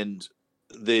 And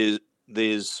there's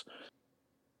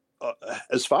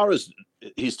as far as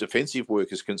his defensive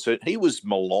work is concerned, he was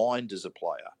maligned as a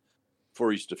player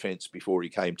for his defence before he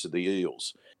came to the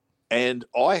Eels. And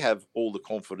I have all the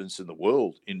confidence in the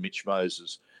world in Mitch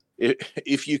Moses.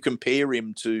 If you compare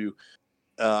him to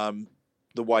the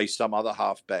way some other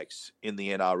halfbacks in the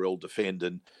NRL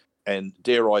defend, and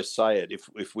dare I say it,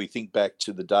 if we think back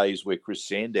to the days where Chris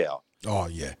Sandow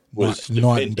was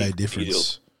night and day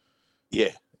difference.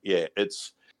 Yeah,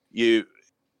 it's you.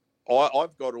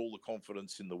 I've got all the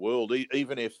confidence in the world,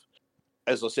 even if,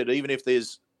 as I said, even if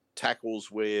there's tackles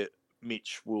where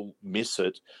Mitch will miss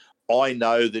it, I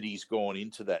know that he's gone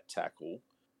into that tackle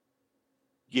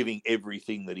giving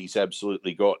everything that he's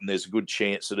absolutely got, and there's a good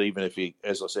chance that even if he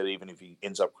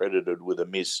ends up credited with a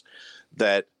miss,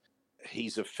 that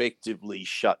he's effectively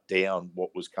shut down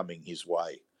what was coming his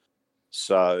way.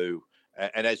 So,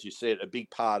 and as you said, a big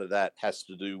part of that has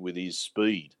to do with his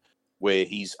speed, where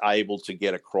he's able to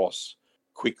get across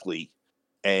quickly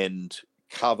and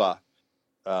cover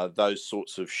those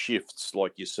sorts of shifts,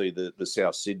 like you see the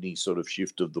South Sydney sort of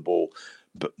shift of the ball.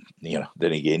 But,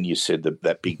 then again, you said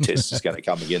that big test is going to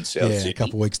come against South Sydney. A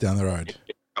couple of weeks down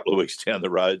the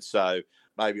road. So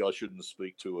maybe I shouldn't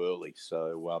speak too early.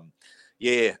 So,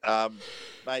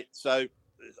 mate, so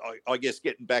I guess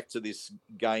getting back to this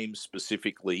game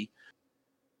specifically,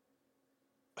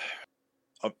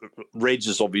 Reg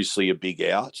is obviously a big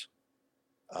out.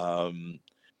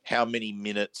 How many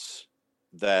minutes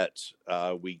that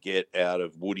we get out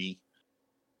of Woody?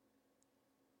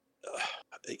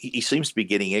 He seems to be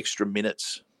getting extra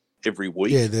minutes every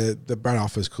week. Yeah, the Brad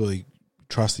Alpha is clearly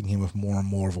trusting him with more and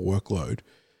more of a workload,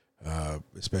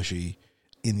 especially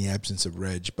in the absence of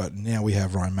Reg. But now we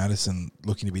have Ryan Madison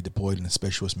looking to be deployed in a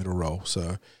specialist middle role,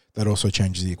 so that also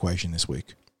changes the equation this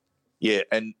week. Yeah,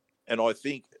 and I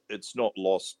think it's not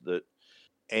lost that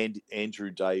Andrew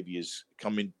Davey has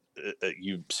come in.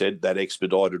 You said that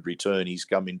expedited return. He's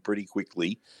come in pretty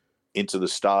quickly into the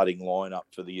starting lineup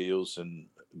for the Eels, and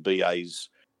BA's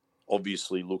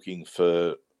obviously looking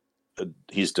for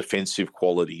his defensive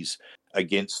qualities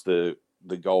against the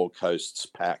Gold Coast's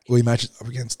pack. Well, he matches up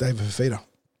against David Fafita.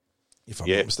 if I'm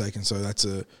not mistaken. So that's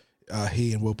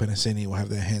he and Will Penasini will have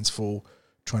their hands full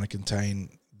trying to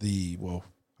contain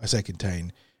I say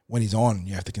contain. When he's on,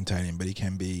 you have to contain him, but he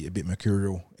can be a bit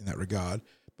mercurial in that regard.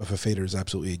 But Fafita is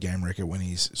absolutely a game wrecker when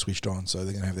he's switched on, so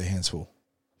they're going to have their hands full.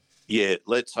 Yeah,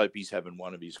 let's hope he's having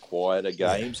one of his quieter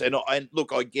games. Yeah. And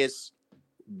look, I guess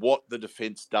what the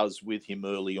defence does with him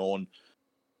early on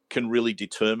can really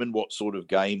determine what sort of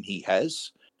game he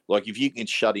has. Like if you can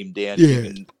shut him down, don't give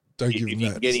him that.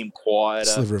 You can get him quieter,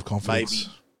 sliver of confidence.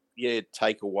 Maybe,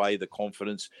 take away the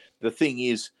confidence. The thing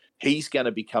is, he's going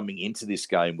to be coming into this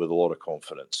game with a lot of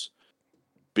confidence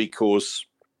because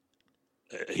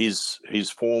his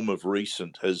form of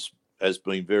recent has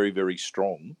been very, very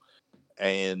strong,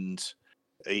 and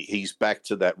he's back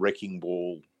to that wrecking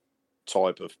ball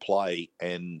type of play,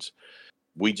 and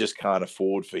we just can't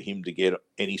afford for him to get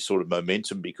any sort of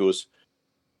momentum because,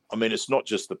 I mean, it's not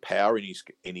just the power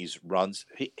in his runs.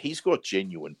 He's got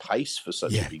genuine pace for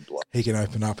such a big bloke. He can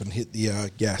open up and hit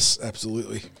the gas,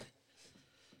 absolutely.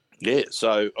 Yeah,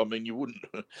 so I mean, you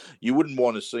wouldn't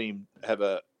want to see him have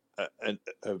an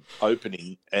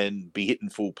opening and be hitting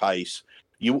full pace.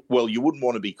 You wouldn't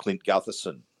want to be Clint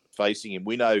Gutherson facing him.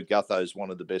 We know Gutho is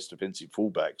one of the best defensive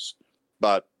fullbacks,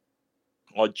 but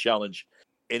I'd challenge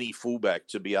any fullback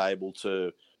to be able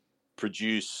to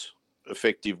produce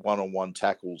effective one-on-one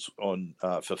tackles on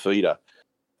Fafita,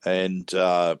 and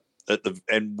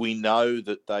we know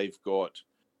that they've got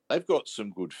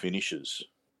some good finishers,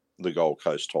 the Gold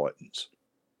Coast Titans.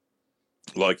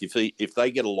 Like if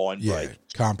they get a line break,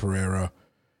 Khan Pereira,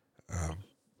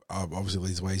 obviously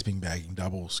leads the way. He's been bagging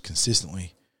doubles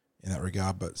consistently in that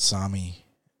regard, but Sami,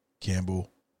 Campbell,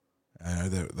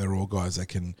 they're all guys that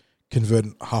can convert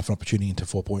half an opportunity into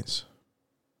 4 points.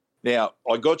 Now,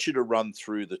 I got you to run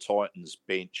through the Titans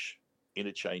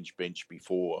interchange bench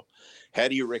before. How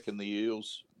do you reckon the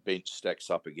Eels bench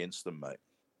stacks up against them, mate?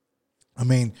 I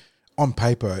mean, on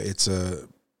paper,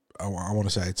 I want to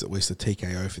say it's at least a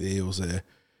TKO for the Eels there.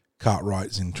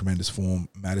 Cartwright's in tremendous form.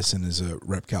 Madison is a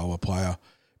rep caliber player.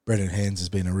 Brendan Hands has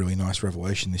been a really nice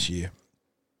revelation this year.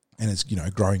 And it's,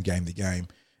 growing game to game.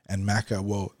 And Macca,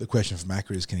 well, the question for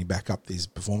Macca is, can he back up these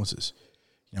performances?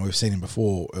 We've seen him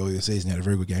before earlier this season. He had a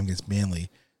very good game against Manly,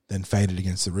 then faded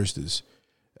against the Roosters.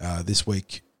 This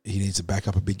week, he needs to back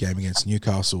up a big game against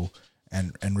Newcastle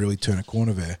and really turn a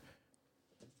corner there.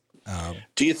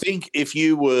 Do you think if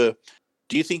you were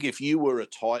a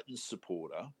Titans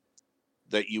supporter,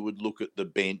 that you would look at the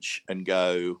bench and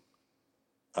go,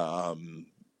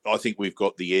 I think we've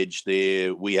got the edge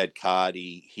there. We had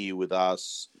Cardi here with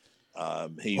us.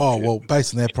 Based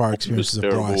on their prior experiences of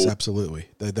Bryce, absolutely,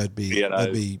 they'd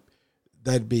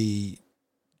be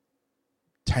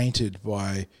tainted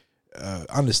by,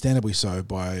 understandably so,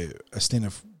 by a stint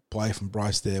of play from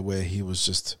Bryce there where he was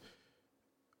just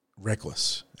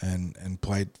reckless and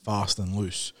played fast and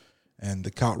loose. And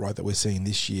the Cartwright that we're seeing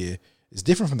this year is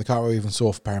different from the Cartwright we even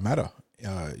saw for Parramatta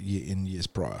in years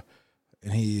prior.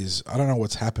 And he is, I don't know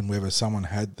what's happened, whether someone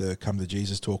had the come to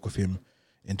Jesus talk with him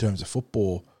in terms of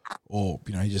football, or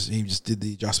he just did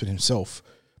the adjustment himself.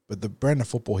 But the brand of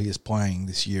football he is playing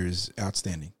this year is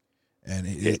outstanding, and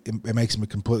it makes him a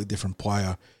completely different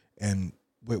player. And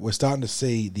we're starting to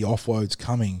see the offloads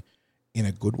coming in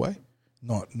a good way,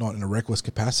 not in a reckless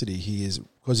capacity. He is,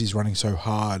 because he's running so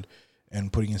hard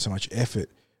and putting in so much effort.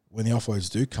 When the offloads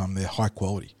do come, they're high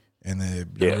quality, and they're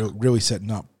really setting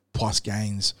up plus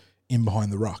gains in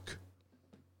behind the ruck.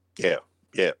 Yeah.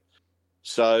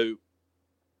 So,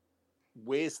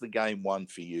 where's the game won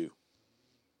for you?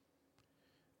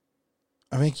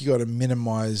 I think you got to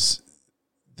minimise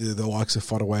the likes of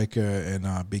Fodawaker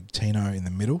and Big Tino in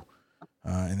the middle,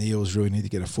 and the Eels really need to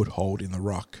get a foothold in the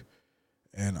ruck.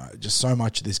 And just so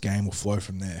much of this game will flow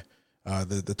from there.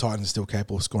 The Titans are still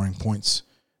capable of scoring points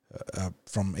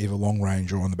from either long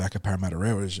range or on the back of Parramatta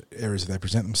areas if they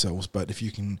present themselves. But if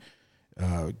you can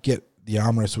get the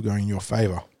arm wrestle going in your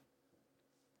favour,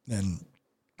 then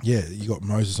you got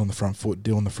Moses on the front foot,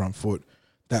 Dill on the front foot.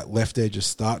 That left edge is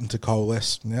starting to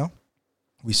coalesce now.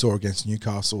 We saw against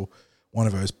Newcastle one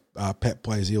of those pet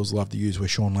plays Eels love to use where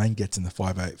Sean Lane gets in the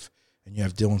 5/8, and you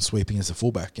have Dylan sweeping as a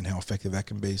fullback and how effective that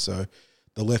can be. So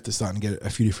the left is starting to get a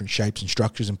few different shapes and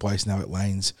structures in place now at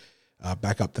Lane's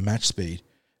back up the match speed.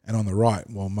 And on the right,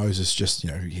 well, Moses just,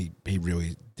 he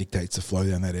really dictates the flow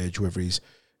down that edge, whether he's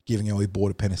giving early ball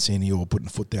to Penasini or putting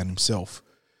a foot down himself.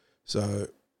 So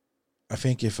I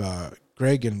think if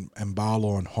Greg and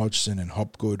Barlow and Hodgson and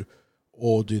Hopgood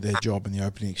all do their job in the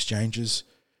opening exchanges,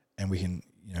 and we can,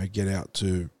 get out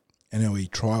to an early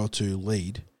try or two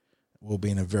lead, we'll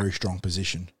be in a very strong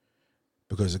position,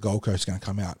 because the Gold Coast is going to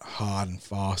come out hard and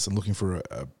fast and looking for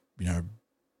a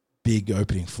big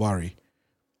opening flurry,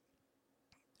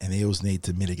 and the Eels need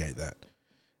to mitigate that.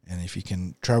 And if you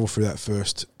can travel through that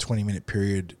first 20-minute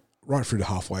period, right through to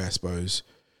halfway, I suppose,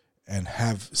 and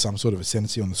have some sort of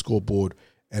ascendancy on the scoreboard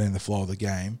and in the flow of the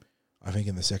game, I think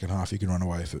in the second half you can run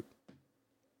away with it.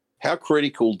 How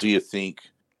critical do you think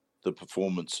the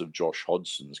performance of Josh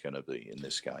Hodgson is going to be in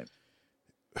this game?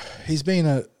 He's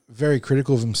been very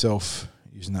critical of himself,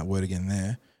 using that word again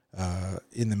there,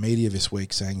 in the media this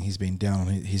week, saying he's been down on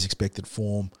his expected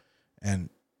form, and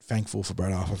thankful for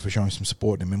Brad Arthur for showing some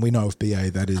support in him. And we know with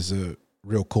BA that is a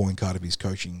real calling card of his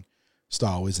coaching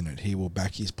style, isn't it? He will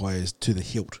back his players to the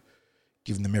hilt,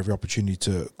 giving them every opportunity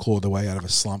to claw their way out of a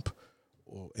slump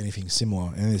or anything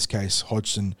similar. And in this case,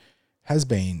 Hodgson has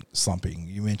been slumping.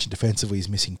 You mentioned defensively he's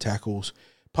missing tackles.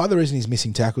 Part of the reason he's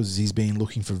missing tackles is he's been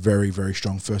looking for very, very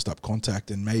strong first-up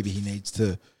contact, and maybe he needs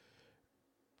to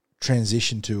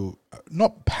transition to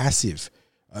not a passive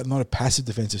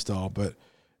defensive style, but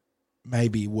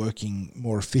maybe working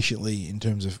more efficiently in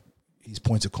terms of his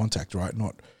points of contact, right?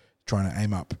 Not trying to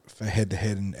aim up for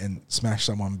head-to-head and smash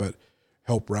someone, but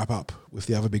help wrap up with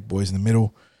the other big boys in the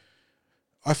middle.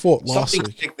 I thought something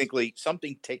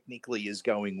technically is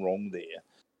going wrong there,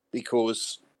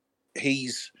 because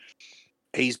he's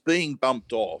being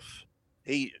bumped off.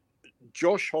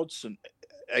 Josh Hodgson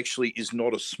actually is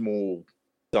not a small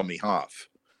dummy half.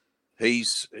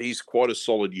 He's quite a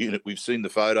solid unit. We've seen the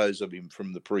photos of him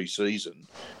from the pre-season,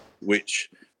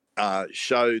 which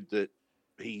showed that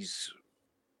he's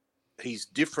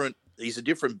different. He's a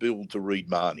different build to Reid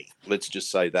Marnie. Let's just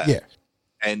say that. Yeah.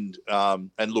 And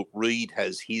look, Reid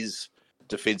has his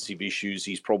defensive issues.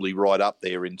 He's probably right up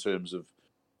there in terms of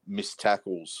missed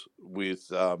tackles.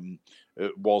 With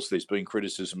whilst there's been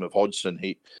criticism of Hodgson,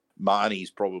 Marnie's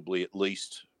probably at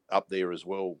least up there as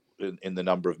well in the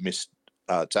number of missed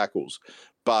tackles.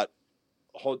 But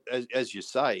as you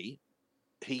say,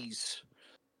 he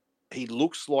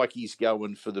looks like he's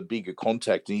going for the bigger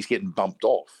contact, and he's getting bumped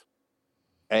off.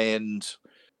 And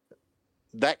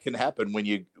that can happen when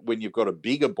you've got a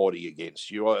bigger body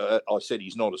against you. I said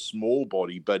he's not a small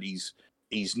body, but he's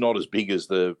not as big as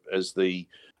the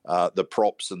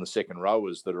props and the second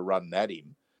rowers that are running at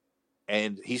him,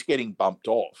 and he's getting bumped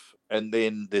off. And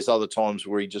then there's other times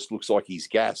where he just looks like he's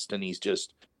gassed, and he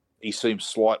seems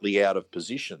slightly out of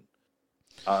position.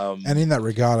 And in that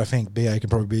regard, I think BA can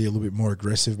probably be a little bit more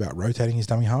aggressive about rotating his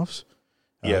dummy halves.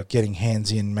 Getting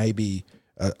hands in maybe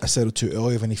a set or two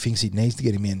earlier when he thinks he needs to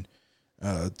get him in,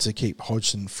 to keep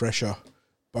Hodgson fresher,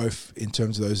 both in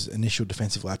terms of those initial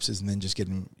defensive lapses and then just get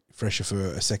him fresher for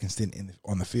a second stint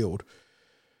on the field.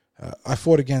 I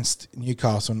fought against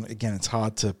Newcastle, and again, it's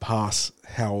hard to pass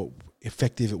how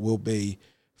effective it will be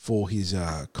for his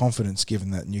confidence, given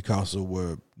that Newcastle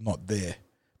were not there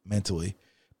mentally.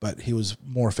 But he was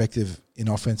more effective in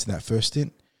offense in that first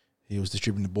stint. He was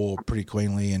distributing the ball pretty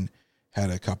cleanly and had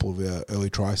a couple of early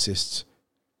try assists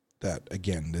that,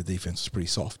 again, the defense was pretty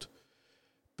soft.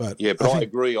 But I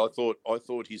agree. I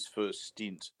thought his first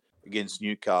stint against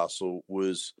Newcastle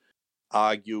was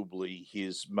arguably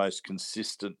his most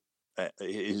consistent,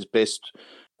 his best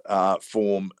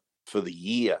form for the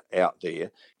year out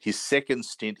there. His second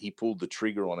stint, he pulled the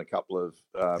trigger on a couple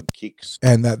of kicks.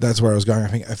 And that's where I was going. I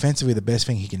think offensively the best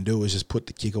thing he can do is just put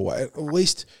the kick away. At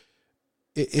least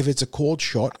if it's a called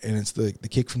shot and it's the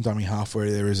kick from dummy half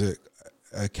where there is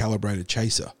a calibrated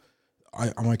chaser,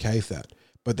 I'm okay with that.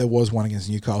 But there was one against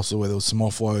Newcastle where there was some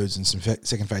offloads and some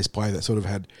second phase play that sort of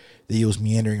had the Eels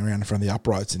meandering around in front of the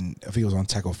uprights, and I think he was on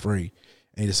tackle 3, and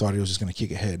he decided he was just going to kick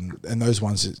ahead, and those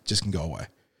ones just can go away.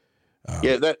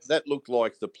 That looked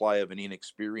like the play of an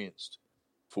inexperienced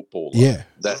footballer. Yeah,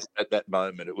 that at that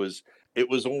moment it was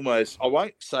almost, I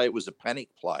won't say it was a panic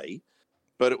play,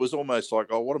 but it was almost like,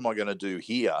 oh, what am I going to do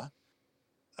here?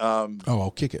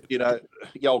 I'll kick it.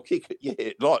 I'll kick it.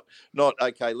 Yeah, not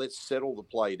okay. Let's settle the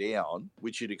play down,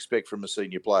 which you'd expect from a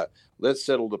senior player. Let's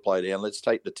settle the play down. Let's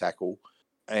take the tackle,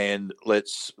 and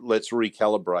let's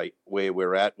recalibrate where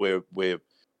we're at.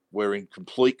 We're in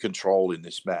complete control in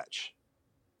this match.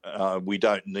 We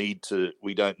don't need to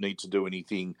do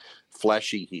anything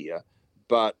flashy here.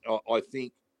 But I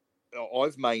think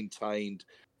I've maintained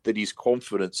that his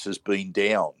confidence has been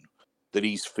down. That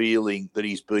he's feeling that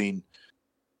he's been.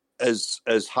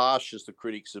 As harsh as the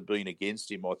critics have been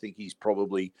against him, I think he's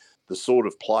probably the sort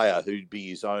of player who'd be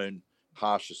his own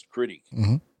harshest critic.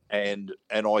 Mm-hmm. And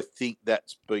I think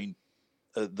that's been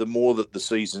the more that the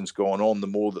season's gone on, the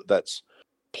more that's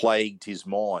plagued his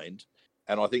mind.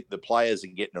 And I think the players are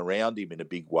getting around him in a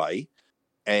big way.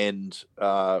 And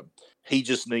he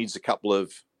just needs a couple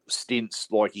of stints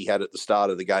like he had at the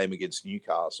start of the game against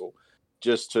Newcastle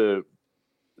just to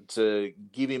to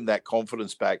give him that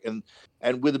confidence back. And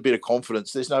with a bit of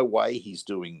confidence, there's no way he's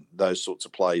doing those sorts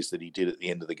of plays that he did at the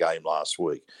end of the game last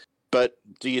week. But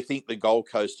do you think the Gold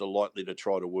Coast are likely to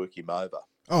try to work him over?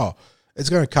 Oh, it's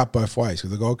going to cut both ways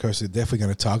because the Gold Coast are definitely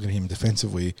going to target him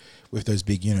defensively with those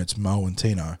big units, Mo and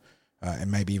Tino,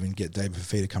 and maybe even get David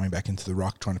Fafita coming back into the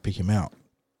ruck trying to pick him out.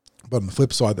 But on the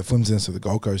flip side, the flimsiness of the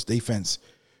Gold Coast defense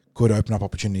could open up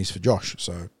opportunities for Josh.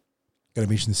 So going to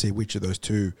be interesting to see which of those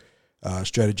two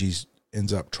strategies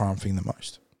ends up triumphing the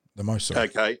most.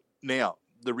 Okay. Now,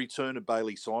 the return of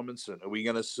Bailey Simonson. Are we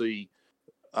going to see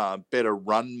better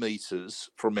run meters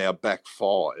from our back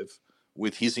five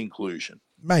with his inclusion?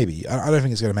 Maybe. I don't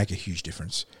think it's going to make a huge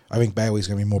difference. I think Bailey's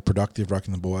going to be more productive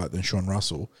rucking the ball out than Sean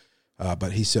Russell,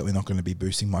 but he's certainly not going to be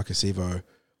boosting Mike Acevo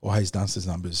or Hayes Dunster's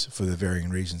numbers for the varying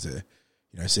reasons there.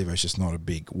 You know, Acevo's just not a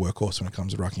big workhorse when it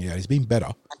comes to rucking it out. He's been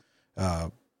better,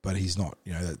 but he's not,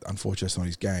 unfortunately that's not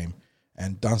his game.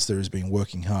 And Dunster has been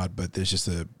working hard, but there's just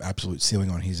an absolute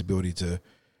ceiling on his ability to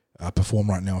perform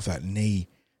right now with that knee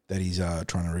that he's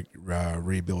trying to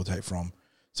rehabilitate from.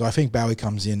 So I think Bailey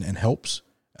comes in and helps,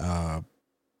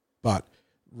 but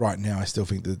right now I still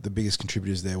think that the biggest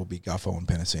contributors there will be Guffo and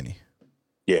Penasini.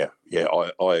 Yeah,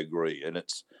 I agree. And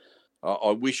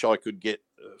I wish I could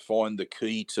find the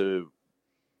key to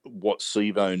what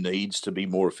Sevo needs to be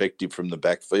more effective from the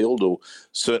backfield, or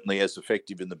certainly as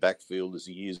effective in the backfield as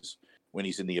he is when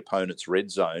he's in the opponent's red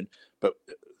zone. But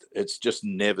it's just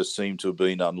never seemed to have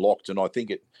been unlocked. And I think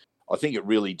it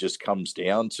really just comes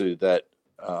down to that,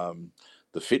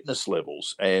 the fitness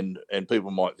levels. And people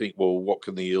might think, well, what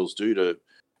can the Eels do to?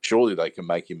 Surely they can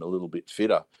make him a little bit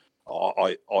fitter.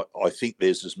 I think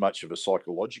there's as much of a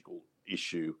psychological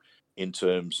issue in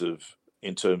terms of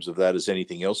that as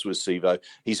anything else with Sevo.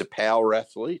 He's a power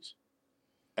athlete,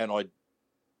 and I've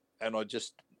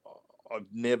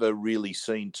never really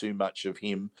seen too much of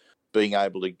him being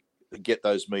able to get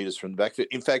those meters from the backfield.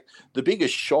 In fact, the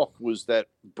biggest shock was that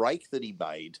break that he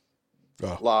made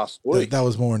last week. That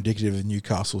was more indicative of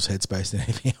Newcastle's headspace than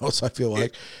anything else, I feel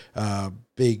like.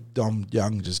 Big Dom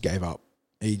Young just gave up.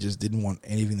 He just didn't want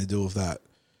anything to do with that.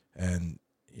 And,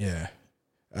 yeah,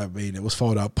 I mean, it was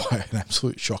followed up by an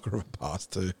absolute shocker of a pass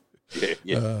too.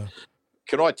 Yeah.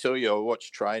 Can I tell you, I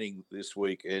watched training this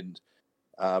week and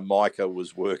Micah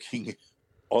was working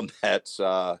on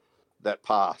that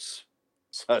pass.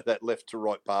 So that left to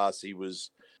right pass, he was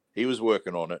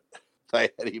working on it. They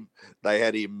had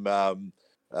him. I'm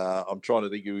trying to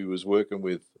think who he was working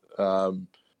with.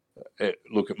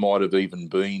 It might have even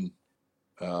been.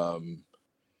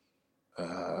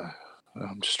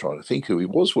 I'm just trying to think who he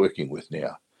was working with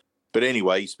now. But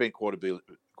anyway, he spent quite a deal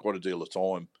of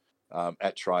time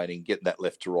at training, getting that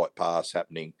left to right pass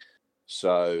happening.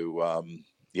 So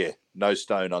no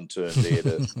stone unturned there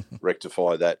to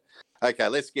rectify that. Okay,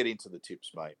 let's get into the tips,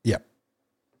 mate. Yep.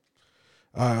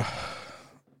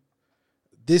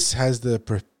 This has the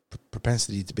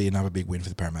propensity to be another big win for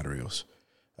the Parramatta Eels.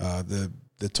 The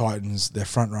Titans, they're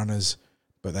front runners,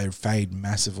 but they fade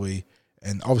massively.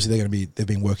 And obviously they've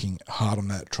been working hard on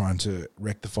that, trying to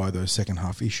rectify those second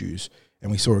half issues.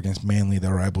 And we saw against Manly, they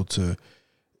were able to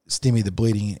stimulate the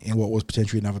bleeding in what was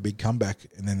potentially another big comeback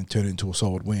and then turn it into a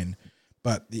solid win.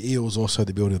 But the Eels also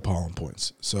the ability to pile on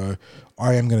points. So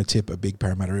I am going to tip a big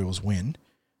Parramatta Eels win.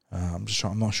 I'm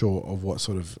not sure of what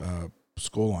sort of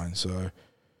scoreline. So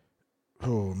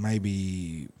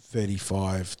maybe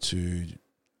 35-8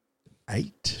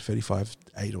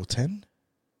 or 10.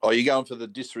 Are you going for the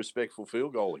disrespectful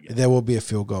field goal again? There will be a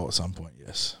field goal at some point,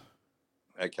 yes.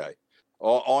 Okay.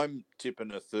 I'm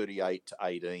tipping a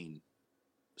 38-18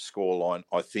 scoreline.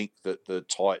 I think that the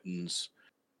Titans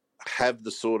have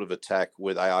the sort of attack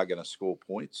where they are going to score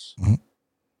points,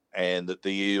 and that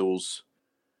the Eels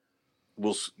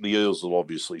will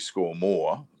obviously score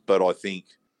more, but I think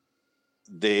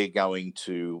they're going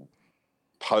to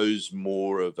pose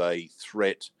more of a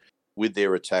threat with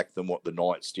their attack than what the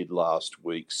Knights did last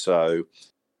week. So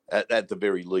at the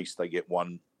very least, they get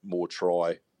one more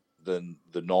try than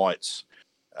the Knights.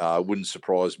 Wouldn't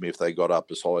surprise me if they got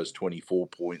up as high as 24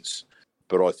 points,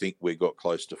 but I think we got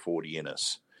close to 40 in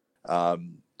us.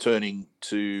 Turning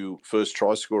to first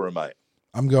try scorer, mate.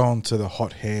 I'm going to the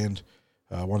hot hand,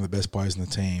 one of the best players in the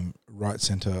team, right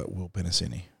centre, Will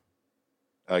Penasini.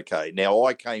 Okay, now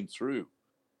I came through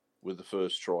with the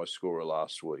first try scorer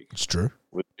last week. It's true.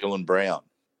 With Dylan Brown.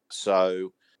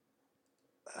 So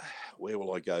where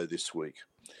will I go this week?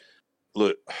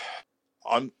 Look,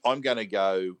 I'm going to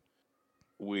go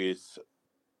with.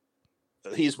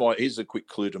 Here's a quick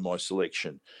clue to my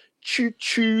selection. Choo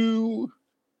choo,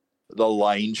 the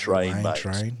Lane Train, Lane mate.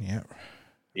 Train, yeah.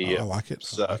 I like it.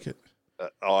 So, I like it.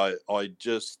 I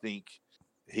just think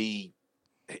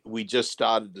we just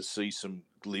started to see some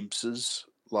glimpses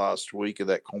last week of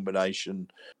that combination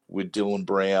with Dylan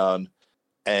Brown,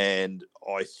 and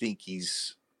I think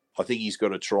he's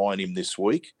got a try in him this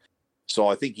week. So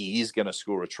I think he is going to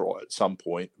score a try at some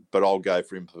point, but I'll go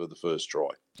for him for the first try.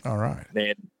 All right.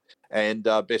 And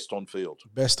best on field.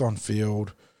 Best on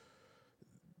field.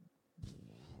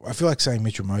 I feel like saying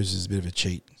Mitchell Moses is a bit of a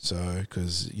cheat. So,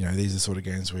 because, these are the sort of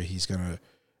games where he's going to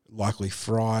likely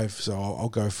thrive. So I'll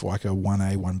go for like a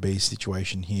 1A, 1B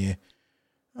situation here.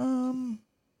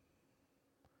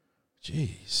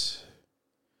 Jeez.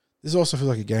 This also feels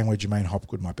like a game where Jermaine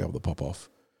Hopgood might be able to pop off.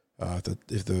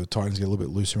 If the Titans get a little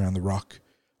bit loose around the ruck,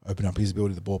 open up his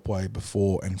ability to ball play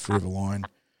before and through the line,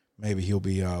 maybe he'll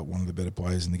be one of the better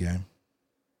players in the game.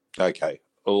 Okay.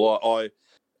 Well,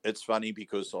 it's funny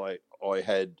because I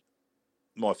had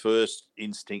my first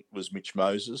instinct was Mitch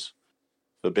Moses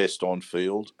for best on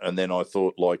field, and then I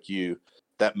thought, like you,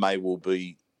 that may well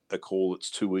be a call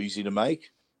that's too easy to make.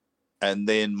 And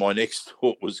then my next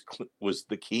thought was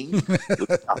the King,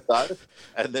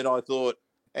 and then I thought,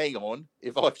 hang on,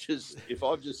 if I've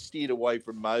just steered away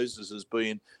from Moses as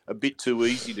being a bit too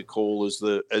easy to call as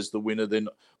the winner, then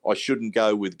I shouldn't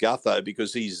go with Gutho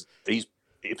because he's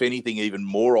if anything even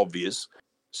more obvious.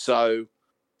 So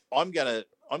I'm gonna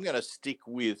stick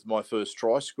with my first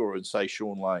try scorer and say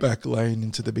Sean Lane. Back lane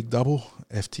into the big double,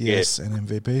 FTS and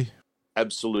MVP.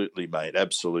 Absolutely, mate.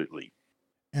 Absolutely.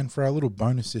 And for our little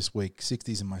bonus this week,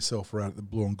 Sixties and myself were out at the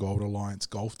Blue and Gold Alliance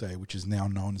Golf Day, which is now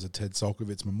known as the Ted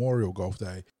Sulkowicz Memorial Golf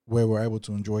Day, where we're able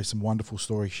to enjoy some wonderful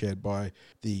stories shared by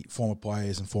the former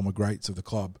players and former greats of the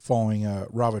club following a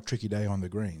rather tricky day on the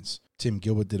greens. Tim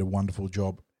Gilbert did a wonderful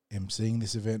job emceeing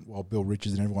this event, while Bill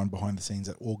Richards and everyone behind the scenes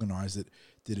that organised it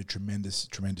did a tremendous,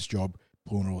 tremendous job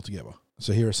pulling it all together.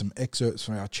 So here are some excerpts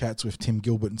from our chats with Tim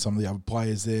Gilbert and some of the other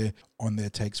players there on their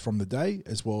takes from the day,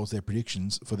 as well as their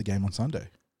predictions for the game on Sunday.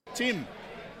 Tim,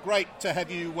 great to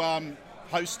have you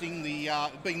hosting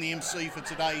being the MC for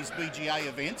today's BGA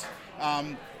event.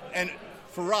 And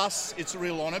for us, it's a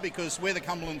real honour because we're the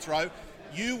Cumberland Throw.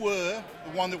 You were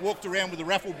the one that walked around with the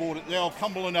raffle board at the old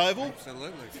Cumberland Oval.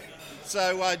 Absolutely.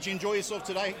 So did you enjoy yourself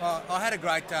today? I had a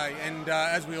great day, and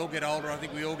as we all get older, I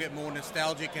think we all get more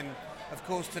nostalgic. And of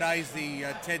course, today's the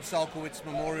Ted Sulkowicz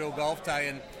Memorial Golf Day.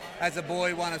 And as a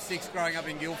boy, one of 6 growing up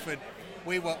in Guildford,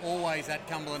 we were always at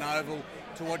Cumberland Oval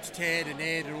to watch Ted and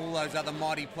Ed and all those other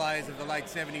mighty players of the late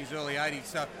 70s, early 80s.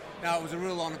 So, no, it was a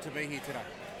real honour to be here today.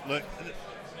 Look,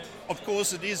 of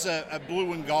course, it is a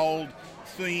blue and gold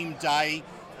themed day.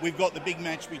 We've got the big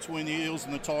match between the Eels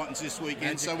and the Titans this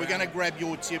weekend, so we're going to grab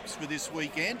your tips for this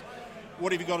weekend.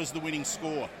 What have you got as the winning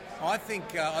score? I think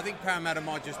Parramatta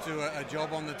might just do a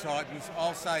job on the Titans.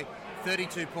 I'll say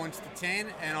 32 points to 10,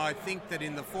 and I think that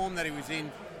in the form that he was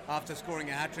in after scoring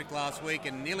a hat-trick last week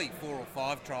and nearly 4 or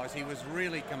 5 tries, he was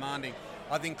really commanding.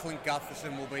 I think Clint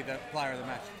Gutherson will be the player of the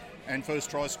match. And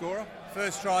first try scorer?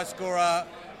 First try scorer,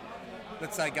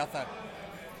 let's say Gutho.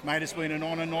 Mate, it's been an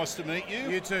honour. Nice to meet you.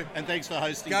 You too. And thanks for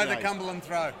hosting Go today. the Cumberland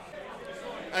Throw.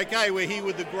 Okay, we're here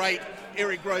with the great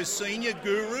Eric Gross Senior,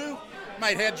 Guru.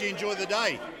 Mate, how'd you enjoy the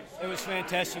day? It was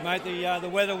fantastic, mate. The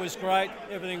weather was great.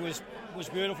 Everything was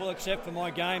beautiful except for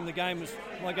my game. My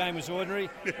game was ordinary.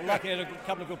 I'm lucky I had a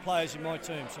couple of good players in my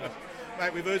team. So,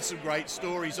 mate, we've heard some great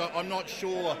stories. I'm not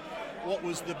sure what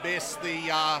was the best.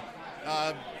 The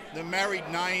married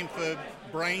name for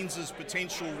Brains'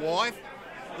 potential wife,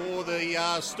 or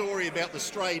the story about the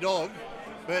stray dog.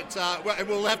 But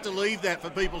we'll have to leave that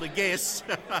for people to guess.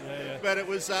 Yeah. But it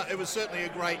was certainly a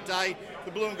great day.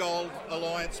 The Blue and Gold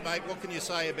Alliance, mate, what can you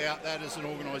say about that as an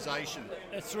organisation?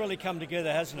 It's really come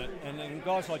together, hasn't it? And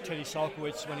guys like Teddy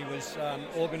Sulkowicz, when he was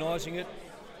organising it,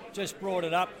 just brought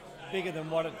it up bigger than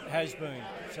what it has been.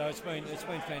 So it's been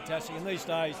fantastic. And these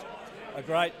days are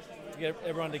great to get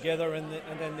everyone together. And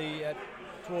then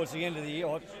towards the end of the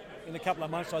year, in a couple of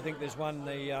months, I think there's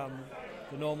the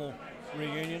normal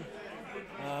reunion.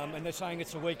 And they're saying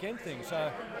it's a weekend thing,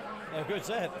 so how good's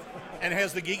that? And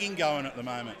how's the gigging going at the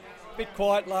moment? A bit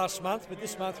quiet last month, but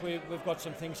this month we've got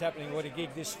some things happening. We're going to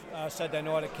gig this Saturday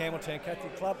night at Campbelltown Country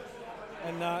Club,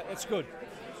 and it's good.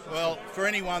 Well, for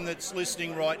anyone that's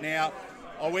listening right now,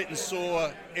 I went and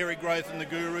saw Eric Groth and the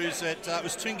Gurus at it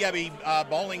was Toongabbie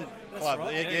Bowling Club.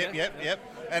 Right. Yep.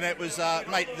 And it was,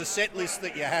 mate, the set list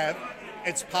that you have,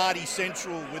 it's party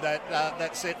central with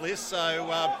that set list.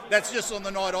 So that's just on the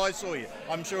night I saw you.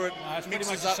 I'm sure it it's mixes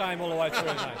pretty much up. the same all the way through,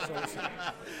 mate. So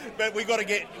but we got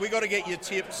to get your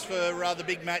tips for the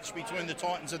big match between the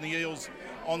Titans and the Eels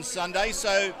on Sunday.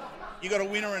 So you got a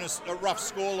winner and a rough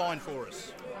scoreline for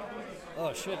us.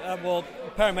 Oh, shit. Well,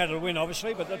 Parramatta will win,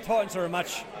 obviously, but the Titans are a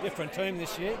much different team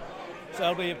this year, so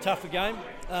it'll be a tougher game.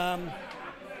 The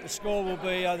score will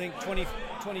be, I think,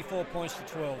 24 points to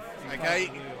 12. Okay.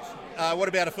 What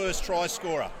about a first try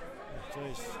scorer? Oh,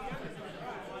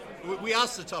 jeez. We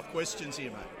ask the tough questions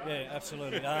here, mate. Yeah,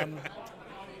 absolutely.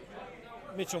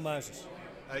 Mitchell Moses.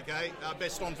 Okay.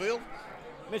 Best on field?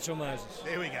 Mitchell Moses.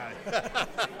 There we go.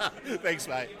 Thanks,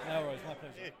 mate. No worries, my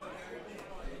pleasure. Yeah.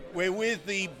 We're with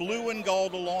the Blue and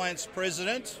Gold Alliance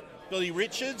President, Billy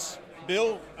Richards.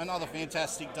 Bill, another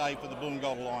fantastic day for the Blue and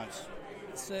Gold Alliance.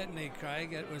 Certainly,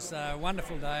 Craig. It was a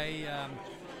wonderful day.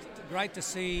 Great to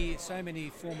see so many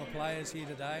former players here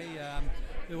today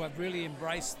who have really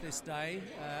embraced this day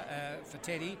for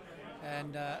Teddy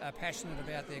and are passionate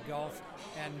about their golf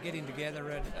and getting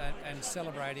together and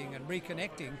celebrating and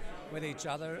reconnecting with each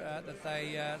other that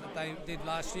they did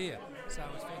last year. So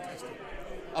it was fantastic.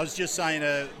 I was just saying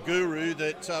to Guru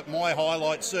that my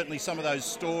highlight, certainly some of those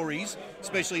stories,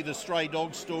 especially the stray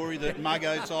dog story that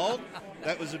Muggo told.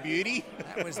 That was a beauty.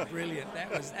 That was brilliant. That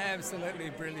was absolutely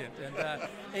brilliant.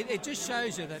 And it just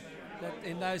shows you that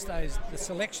in those days the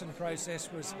selection process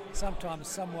was sometimes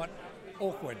somewhat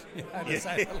awkward. To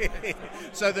say the least.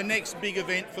 So the next big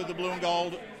event for the Blue and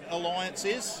Gold Alliance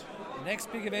is? The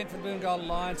next big event for the Blue and Gold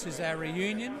Alliance is our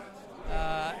reunion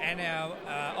and our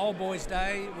Old Boys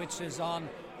Day, which is on...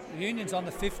 Reunion's on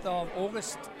the 5th of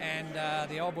August and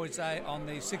the Old Boys Day on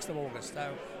the 6th of August.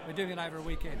 So we're doing it over a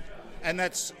weekend. And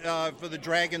that's for the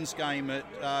Dragons game at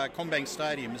Combank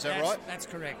Stadium, is that right? That's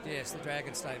correct, yes, the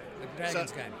Dragons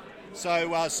game.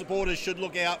 So supporters should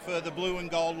look out for the Blue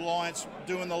and Gold Alliance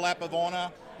doing the lap of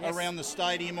honour around the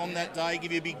stadium on that day,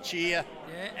 give you a big cheer.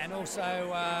 Yeah, and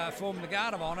also form the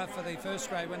guard of honour for the first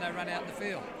grade when they run out in the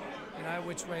field,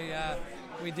 which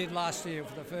we did last year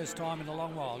for the first time in a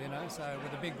long while, so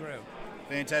with a big group.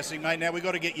 Fantastic, mate. Now we've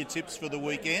got to get your tips for the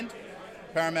weekend.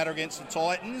 Parramatta against the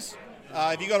Titans.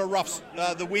 Have you got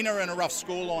the winner and a rough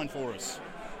scoreline for us?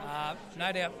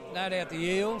 No doubt the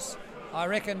Eels. I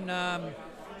reckon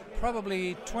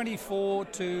probably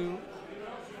 24-12.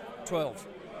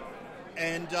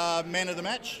 And man of the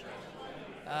match?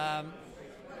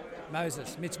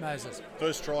 Mitch Moses.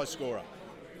 First try scorer?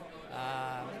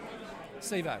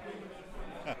 Sevo.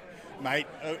 Mate,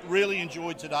 really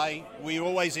enjoyed today. We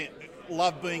always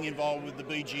love being involved with the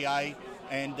BGA,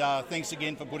 and thanks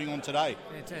again for putting on today.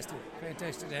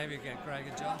 Fantastic to have you again, Craig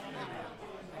and John.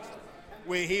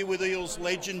 We're here with Eels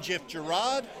legend Jeff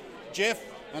Gerard. Jeff,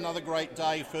 another great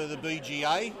day for the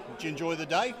BGA. Did you enjoy the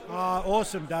day?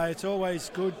 Awesome day. It's always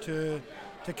good to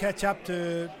catch up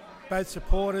to both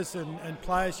supporters and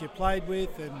players you played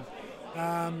with, and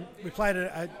we played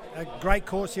a great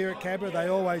course here at Cabra. They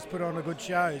always put on a good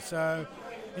show. So,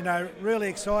 really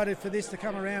excited for this to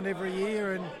come around every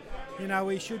year, and,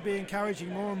 we should be encouraging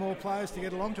more and more players to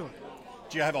get along to it.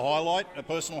 Do you have a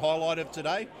personal highlight of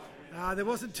today? There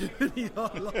wasn't too many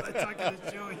highlights, I can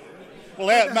assure you.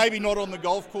 Well, maybe not on the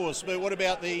golf course, but what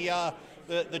about the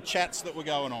chats that were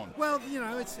going on? Well,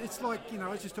 it's like, I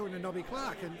was just talking to Nobby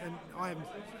Clark, and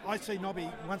I see Nobby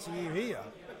once a year here.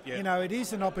 Yeah. It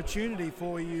is an opportunity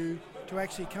for you to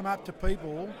actually come up to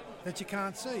people that you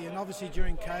can't see. And obviously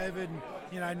during COVID,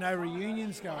 no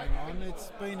reunions going on,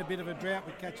 it's been a bit of a drought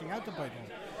with catching up to people.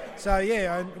 So,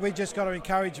 we just got to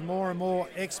encourage more and more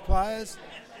ex-players,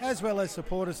 as well as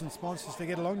supporters and sponsors, to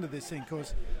get along to this thing,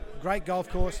 because great golf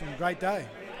course and great day.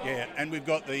 Yeah, and we've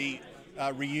got the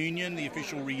reunion, the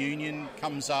official reunion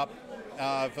comes up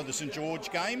for the St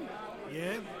George game.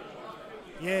 Yeah.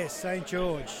 Yes, St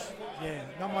George. Yeah,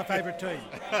 not my favourite team.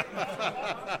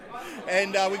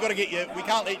 And we've got to get you. We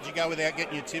can't let you go without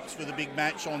getting your tips for the big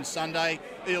match on Sunday.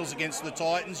 Eels against the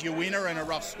Titans. Your winner and a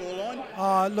rough scoreline.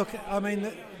 Look, I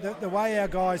mean, the way our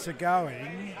guys are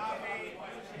going,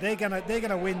 they're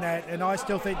gonna win that, and I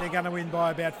still think they're going to win by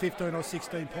about 15 or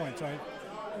 16 points.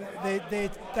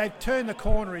 They've turned the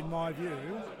corner in my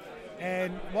view,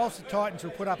 and whilst the Titans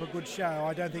will put up a good show,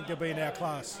 I don't think they'll be in our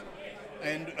class.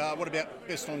 And what about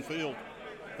best on field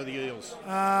for the Eels?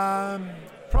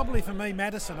 Probably for me,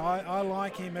 Madison. I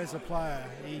like him as a player.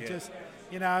 Just,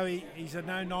 he's a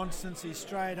no-nonsense. He's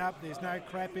straight up. There's no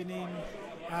crap in him.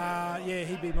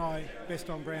 He'd be my best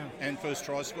on ground. And first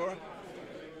try scorer?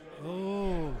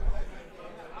 Oh,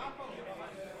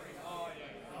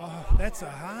 that's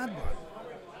a hard one.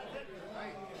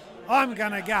 I'm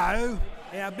going to go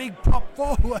our big prop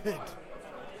forward.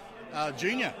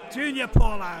 Junior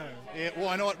Paulo. Yeah,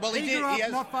 why not? Well, he did. Grew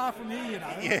up not far from here,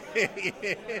 Yeah.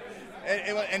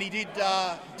 And he did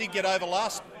get over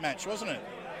last match, wasn't it?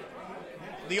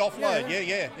 The offload,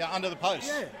 yeah, under the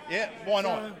post. Yeah. Why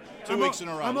not? 2 weeks in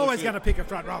a row. I'm always going to pick a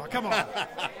front rower. Come on.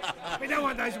 We don't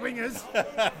want those wingers.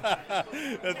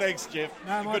 Thanks, Jeff.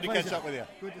 No, my Good to pleasure. catch up with you.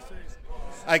 Good to see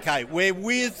you. Okay, we're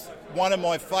with one of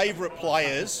my favourite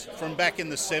players from back in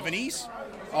the 70s.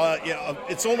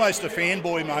 It's almost a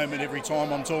fanboy moment every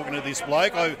time I'm talking to this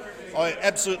bloke. I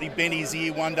absolutely bent his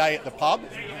ear one day at the pub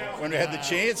when we had the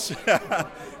chance.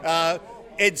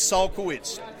 Ed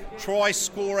Sulkowicz, try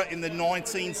scorer in the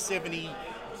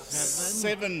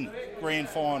 1977 grand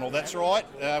final. That's right.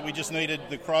 We just needed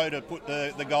the Crow to put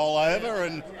the goal over.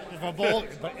 And if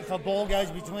a ball goes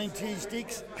between two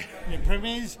sticks, it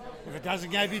premiers. If it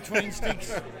doesn't go between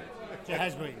sticks, it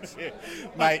has been. Yeah.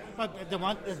 Mate. But the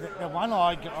one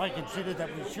I considered that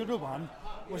we should have won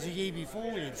was the year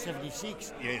before in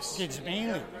 '76. Yes. Against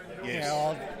Manly.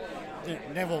 Yes.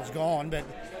 Neville's gone, but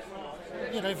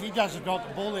if he doesn't drop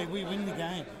the ball there, we win the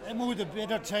game. And we were the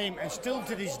better team, and still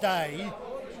to this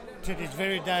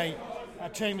very day, a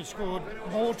team has scored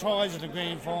more tries in the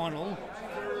grand final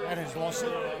and has lost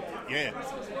it.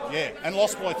 Yeah, and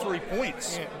lost by 3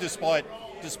 points despite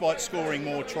scoring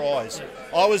more tries.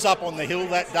 I was up on the hill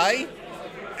that day,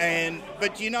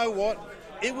 but you know what?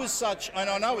 It was and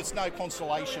I know it's no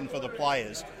consolation for the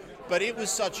players, but it was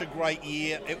such a great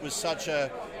year. It was such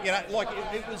it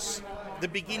was the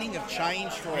beginning of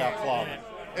change for our club.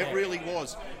 It really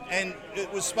was. And it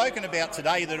was spoken about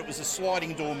today that it was a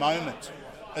sliding door moment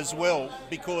as well,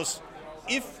 because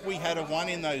if we had won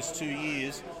in those 2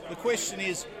 years, the question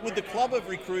is, would the club have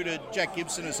recruited Jack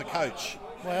Gibson as a coach?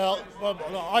 Well,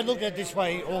 I look at it this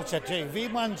way also too. If we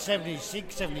won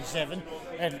 76, 77,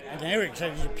 and Eric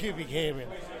said he's a pubic hair in,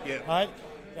 right?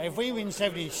 If we win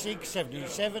 76,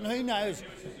 77, who knows?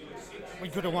 We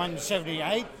could have won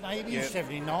 78, maybe,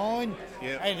 79,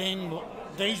 and then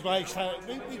these blokes,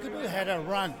 we could have had a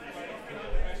run.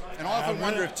 And I often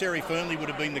wonder if Terry Fernley would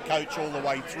have been the coach all the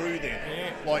way through then,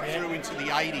 through into the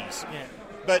 80s. Yeah.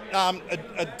 But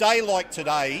a day like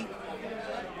today,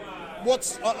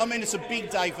 it's a big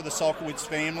day for the Sulkowicz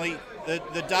family.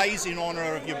 The day's in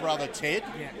honour of your brother Ted.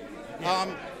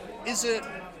 Is it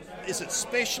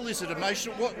special? Is it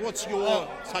emotional? What's your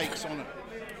takes on it?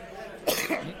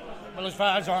 Well, as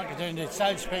far as I'm concerned, it's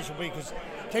so special because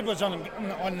Ted was on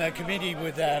the committee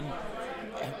with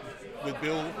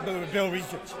Bill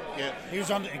Richards. Yeah. He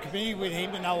was on the committee with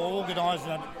him, and they were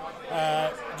organising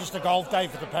just a golf day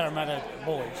for the Parramatta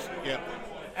boys. Yeah.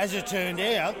 As it turned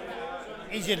out,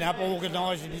 he's ended up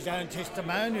organising his own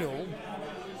testimonial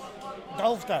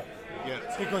golf day. Yeah.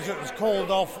 Because it was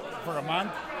called off for a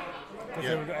month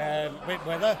because of wet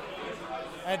weather,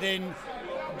 and then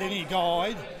he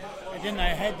died, and then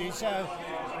they had this, so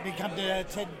it became the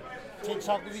Ted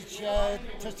Sulkowicz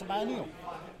testimonial.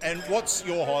 And what's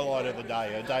your highlight of the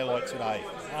day, a day like today?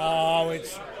 Oh,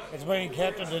 it's being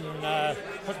captain and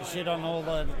putting shit on all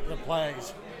the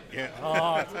players. Yeah.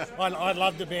 I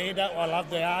love the banter, I love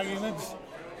the arguments,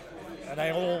 and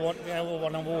they all want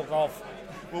to walk off.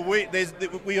 Well,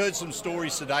 we heard some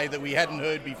stories today that we hadn't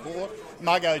heard before.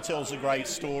 Muggo tells a great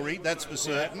story, that's for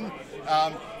certain.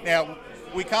 Now,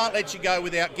 we can't let you go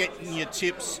without getting your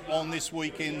tips on this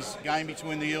weekend's game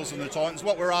between the Eels and the Titans.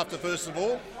 What we're after, first of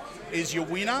all, is your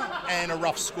winner and a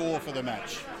rough score for the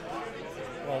match.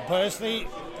 Well, personally,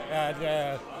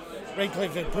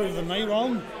 Redcliffe had proven me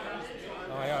wrong.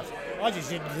 I just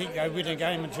didn't think they'd win a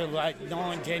game until 8,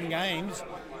 9, 10 games.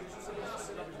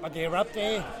 But they're up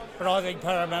there. But I think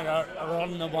Parramatta are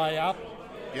on the way up.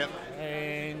 Yep.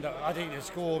 And I think the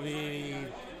score will be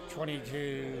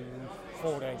 20-14.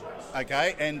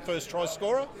 Okay, and first try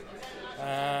scorer?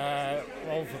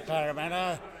 Well, for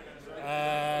Parramatta,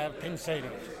 Penseedy.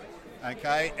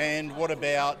 Okay, and what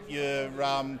about your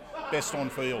best on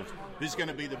field? Who's going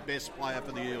to be the best player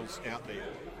for the Eels out there?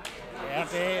 Out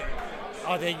there,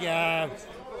 I think, I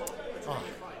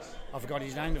forgot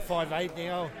his name, the 5'8"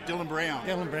 now. Dylan Brown.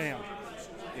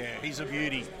 Yeah, he's a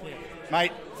beauty. Yeah.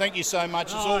 Mate, thank you so much.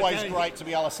 It's always great to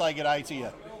be able to say good day to you.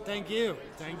 Thank you.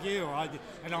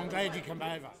 And I'm glad you come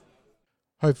over.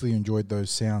 Hopefully you enjoyed those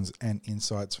sounds and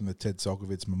insights from the Ted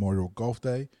Sulkowicz Memorial Golf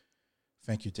Day.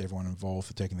 Thank you to everyone involved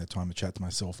for taking their time to chat to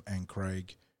myself and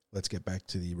Craig. Let's get back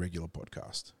to the regular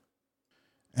podcast.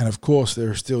 And of course, there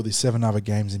are still the 7 other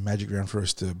games in Magic Round for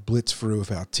us to blitz through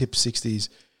with our Tip 60s.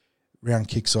 Round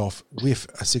kicks off with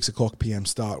a 6 o'clock p.m.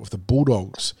 start with the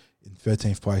Bulldogs in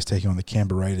 13th place taking on the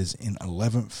Canberra Raiders in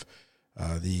 11th.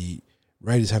 The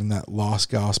Raiders having that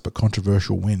last gasp but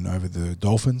controversial win over the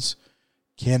Dolphins.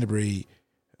 Canterbury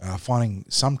finding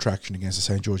some traction against the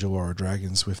St. George Illawarra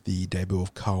Dragons with the debut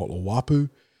of Carl Owapu.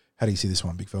 How do you see this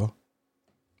one, big fella?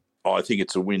 I think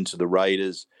it's a win to the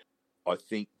Raiders. I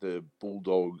think the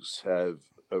Bulldogs have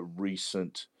a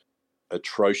recent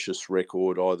atrocious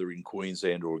record either in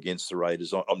Queensland or against the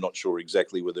Raiders. I'm not sure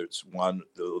exactly whether it's one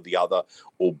or the other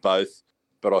or both,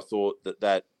 but I thought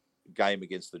that game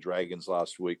against the Dragons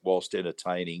last week, whilst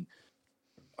entertaining,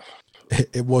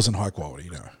 it wasn't high quality,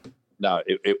 no. No,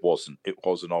 it wasn't. It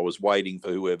wasn't. I was waiting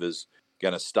for whoever's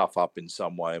going to stuff up in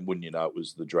some way, and wouldn't you know, it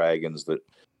was the Dragons that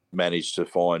managed to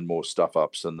find more stuff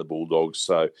ups than the Bulldogs.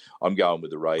 So I'm going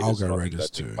with the Raiders. I'll go Raiders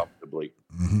too. Comfortably.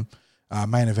 Mm-hmm.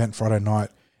 Main event Friday night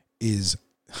is,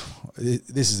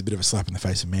 this is a bit of a slap in the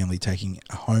face of Manly taking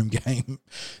a home game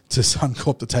to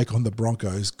Suncorp to take on the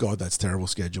Broncos. God, that's terrible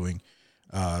scheduling.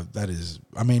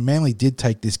 Manly did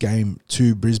take this game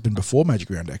to Brisbane before Magic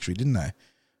Round, actually, didn't they?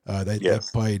 They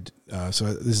played,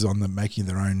 so this is on them making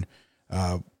their own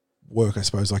work, I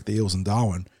suppose, like the Eels and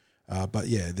Darwin. But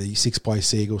yeah, the 6th place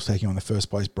Seagulls taking on the 1st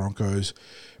place Broncos.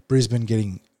 Brisbane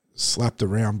getting slapped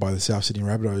around by the South Sydney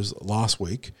Rabbitohs last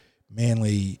week.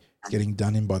 Manly getting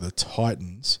done in by the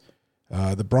Titans.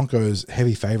 The Broncos,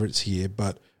 heavy favourites here,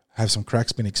 but have some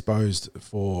cracks been exposed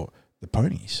for the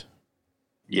Ponies.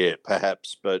 Yeah,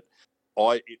 perhaps, but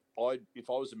if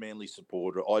I was a Manly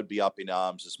supporter, I'd be up in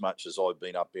arms as much as I've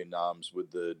been up in arms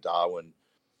with the Darwin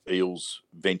Eels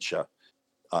venture.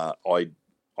 I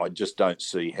just don't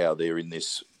see how they're in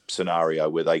this scenario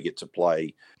where they get to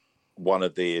play one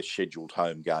of their scheduled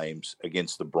home games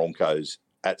against the Broncos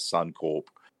at Suncorp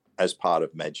as part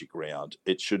of Magic Round.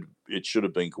 It should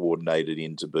have been coordinated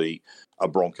in to be a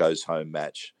Broncos home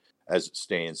match. As it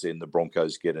stands, then the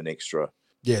Broncos get an extra.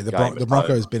 Yeah, the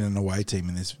Broncos been an away team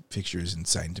in this fixture is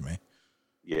insane to me.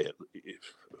 Yeah,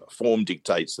 form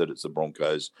dictates that it's the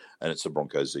Broncos, and it's the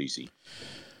Broncos easy.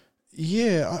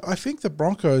 Yeah, I think the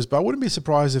Broncos, but I wouldn't be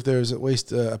surprised if there's at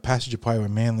least a passage of play where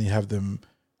Manly have them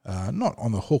not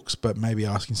on the hooks, but maybe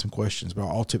asking some questions. But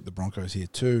I'll tip the Broncos here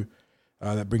too.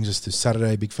 That brings us to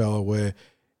Saturday, big fella, where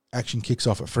action kicks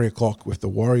off at 3 o'clock with the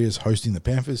Warriors hosting the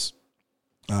Panthers.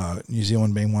 New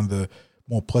Zealand being one of the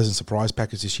more pleasant surprise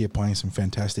packets this year, playing some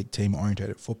fantastic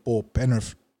team-oriented football.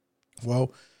 Penrith,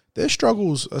 well, their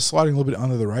struggles are sliding a little bit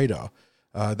under the radar.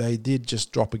 They did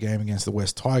just drop a game against the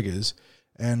West Tigers,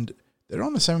 and they're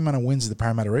on the same amount of wins as the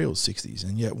Parramatta Eels, 60s,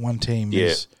 and yet one team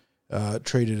is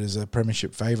treated as a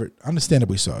premiership favourite,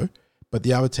 understandably so, but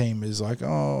the other team is like,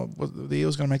 the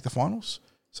Eels going to make the finals?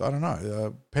 So I don't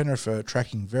know. Penrith are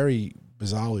tracking very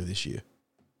bizarrely this year.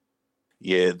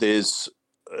 Yeah, there's...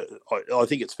 I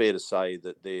think it's fair to say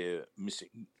that they're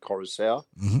missing Coruscant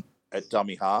at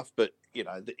dummy half, but you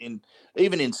know,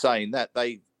 even in saying that,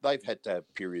 they've had to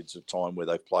have periods of time where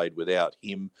they've played without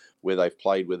him, where they've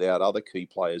played without other key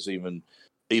players, even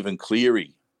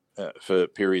Cleary for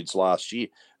periods last year,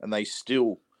 and they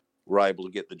still were able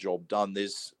to get the job done.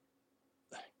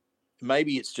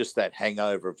 Maybe it's just that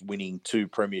hangover of winning 2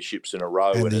 premierships in a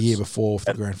row, and the year before for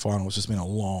the grand final, it's just been a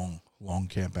long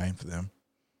campaign for them.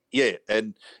 Yeah,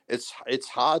 and it's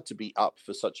hard to be up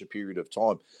for such a period of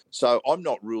time. So I'm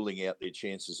not ruling out their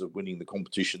chances of winning the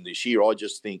competition this year. I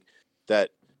just think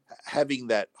that having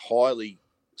that highly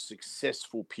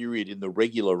successful period in the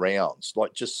regular rounds,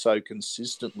 like just so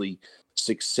consistently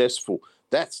successful,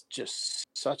 that's just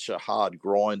such a hard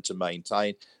grind to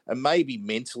maintain. And maybe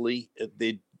mentally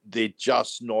they're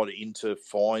just not into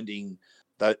finding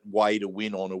that way to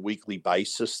win on a weekly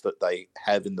basis that they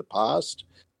have in the past.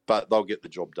 But they'll get the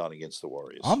job done against the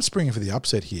Warriors. I'm springing for the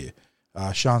upset here.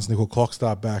 Shans Nickel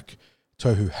Clockstar back,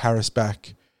 Tohu Harris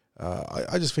back.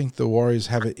 I just think the Warriors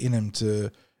have it in them to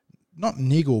not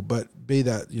niggle, but be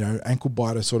that ankle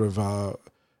biter sort of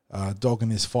dog in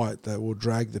this fight that will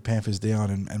drag the Panthers down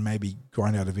and maybe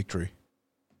grind out a victory.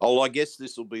 Oh, I guess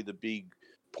this will be the big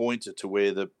pointer to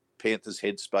where the Panthers'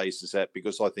 headspace is at,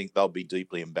 because I think they'll be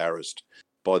deeply embarrassed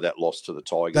by that loss to the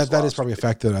Tigers. That is probably a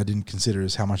factor that I didn't consider,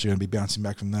 is how much you're going to be bouncing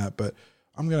back from that. But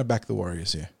I'm going to back the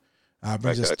Warriors here.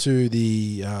 Brings us to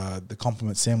the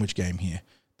compliment sandwich game here,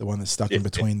 the one that's stuck in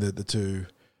between the two,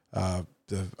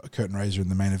 the curtain raiser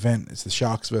and the main event. It's the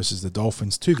Sharks versus the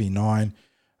Dolphins, 2v9.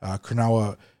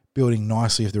 Cronulla building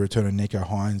nicely with the return of Nico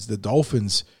Hines. The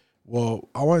Dolphins, well,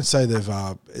 I won't say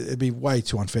it'd be way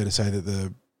too unfair to say that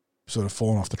they've sort of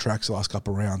fallen off the tracks the last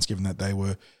couple of rounds, given that they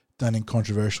were done in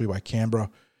controversially by Canberra,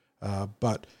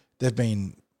 but they've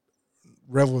been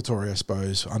revelatory, I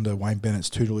suppose, under Wayne Bennett's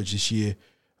tutelage this year.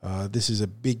 This is a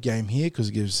big game here because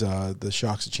it gives the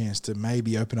Sharks a chance to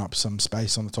maybe open up some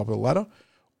space on the top of the ladder,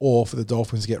 or for the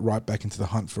Dolphins to get right back into the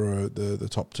hunt for the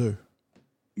top 2.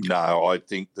 No, I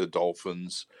think the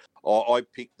Dolphins, I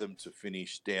picked them to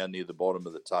finish down near the bottom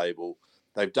of the table.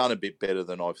 They've done a bit better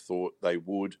than I thought they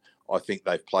would. I think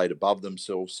they've played above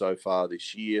themselves so far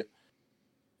this year.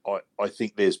 I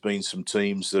think there's been some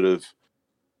teams that have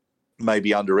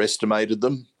maybe underestimated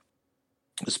them,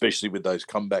 especially with those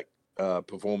comeback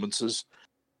performances.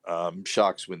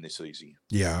 Sharks win this easy.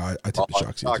 Yeah, I tip the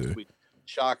Sharks here too.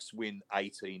 Sharks win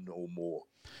 18 or more.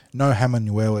 No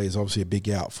Hamanuele is obviously a big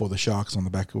out for the Sharks on the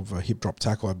back of a hip drop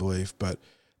tackle, I believe, but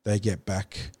they get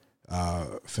back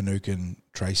Finucane,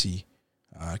 Tracy,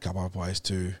 a couple of players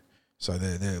too, so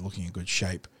they're looking in good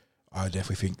shape. I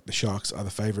definitely think the Sharks are the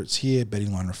favourites here.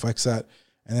 Betting line reflects that.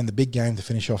 And then the big game to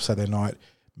finish off Saturday night,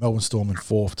 Melbourne Storm in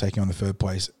fourth, taking on the third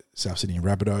place South Sydney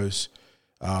Rabbitohs.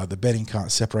 The betting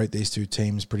can't separate these two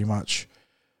teams pretty much,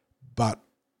 but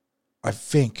I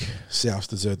think South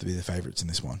deserve to be the favourites in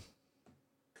this one.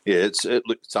 Yeah,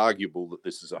 it's arguable that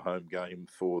this is a home game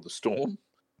for the Storm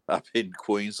up in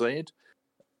Queensland.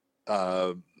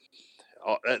 At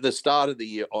the start of the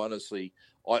year,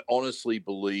 I honestly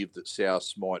believe that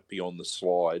South might be on the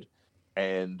slide,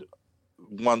 and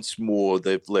once more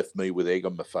they've left me with egg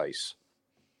on my face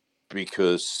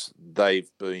because they've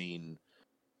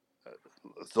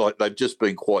just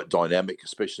been quite dynamic,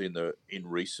 especially in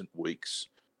recent weeks.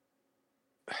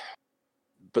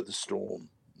 But the Storm,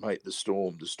 mate, the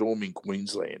Storm in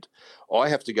Queensland. I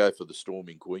have to go for the Storm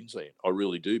in Queensland. I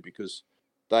really do, because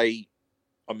they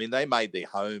made their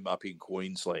home up in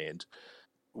Queensland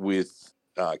with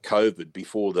COVID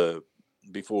before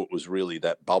it was really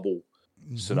that bubble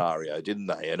scenario, didn't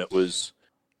they? And it was,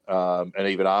 and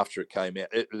even after it came out,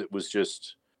 it was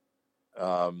just.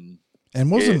 And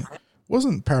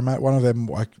wasn't Parramatta one of them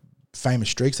like famous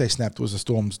streaks they snapped was the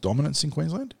Storm's dominance in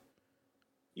Queensland?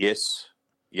 Yes,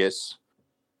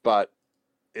 but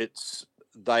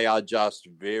they are just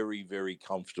very, very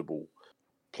comfortable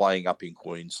playing up in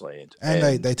Queensland.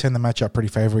 And they tend to match up pretty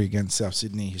favourably against South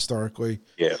Sydney historically.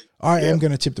 Yeah. I am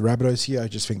going to tip the Rabbitohs here. I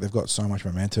just think they've got so much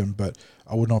momentum, but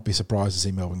I would not be surprised to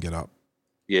see Melbourne get up.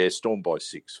 Yeah, Storm by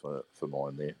 6 for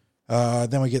mine there.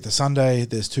 Then we get to Sunday.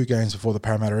 There's 2 games before the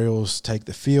Parramatta Eels take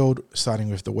the field, starting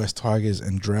with the West Tigers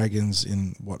and Dragons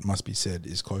in what must be said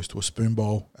is close to a spoon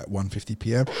bowl at 1:50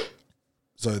 p.m.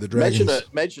 So the Dragons...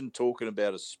 Imagine talking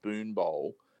about a spoon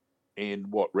bowl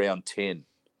in, round 10?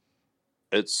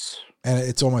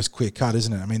 It's almost clear cut,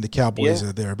 isn't it? I mean, the Cowboys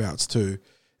are thereabouts too,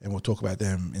 and we'll talk about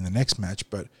them in the next match.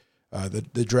 But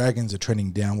the Dragons are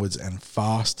trending downwards and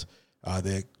fast.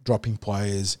 They're dropping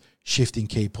players, shifting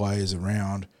key players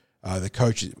around. The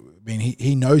coach,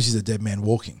 he knows he's a dead man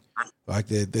walking. Like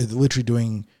they're literally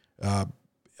doing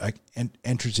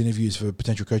entrance interviews for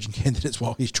potential coaching candidates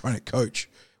while he's trying to coach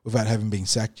without having been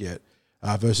sacked yet.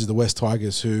 Versus the West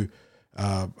Tigers, who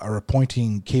are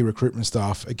appointing key recruitment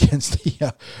staff against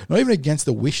not even against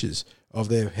the wishes of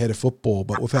their head of football,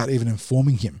 but without even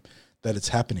informing him that it's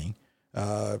happening.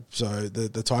 So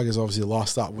the Tigers obviously the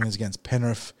last start winners against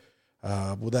Penrith.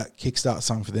 Will that kickstart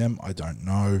something for them? I don't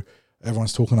know.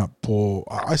 Everyone's talking up Paul.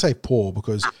 I say Paul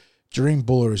because Jareem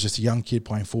Buller is just a young kid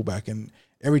playing fullback, and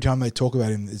every time they talk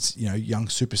about him, it's young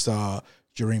superstar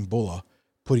Jareem Buller,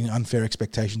 putting unfair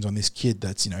expectations on this kid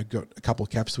that's got a couple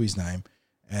of caps to his name,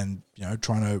 and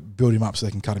trying to build him up so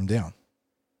they can cut him down.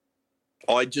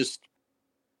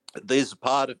 There's a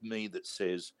part of me that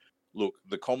says, look,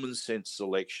 the common sense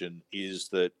selection is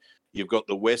that you've got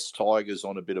the West Tigers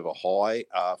on a bit of a high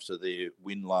after their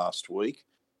win last week,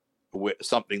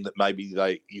 something that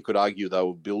maybe you could argue they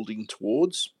were building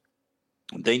towards.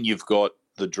 And then you've got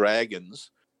the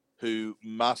Dragons, who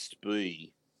must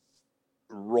be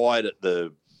right at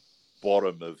the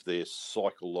bottom of their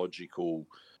psychological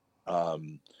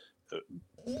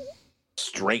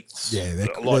strengths. Yeah, they're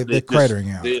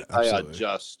cratering out. They are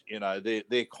just,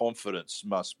 their confidence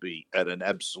must be at an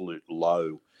absolute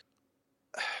low.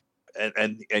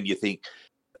 And you think,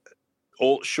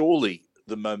 surely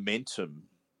the momentum,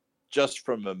 just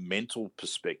from a mental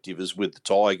perspective, is with the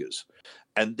Tigers.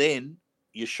 And then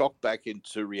you shock back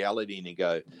into reality and you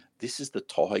go, this is the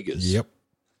Tigers. Yep.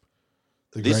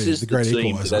 This is the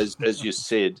team that, as you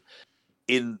said,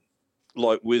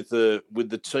 with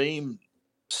the team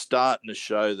starting to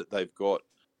show that they've got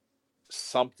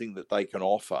something that they can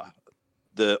offer,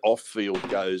 the off-field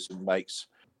goes and makes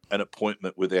an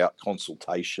appointment without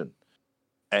consultation.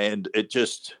 And it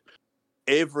just,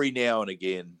 every now and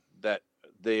again, that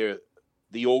the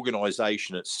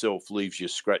organisation itself leaves you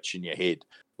scratching your head.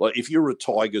 Like, if you're a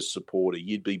Tigers supporter,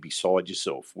 you'd be beside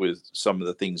yourself with some of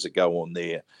the things that go on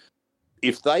there.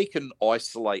 If they can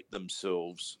isolate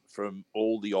themselves from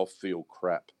all the off-field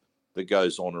crap that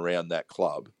goes on around that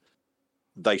club,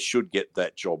 they should get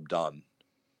that job done.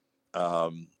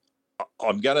 I'm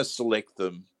going to select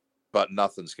them, but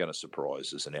nothing's going to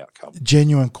surprise as an outcome.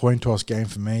 Genuine coin toss game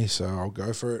for me, so I'll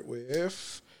go for it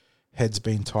with heads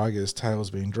being Tigers, tails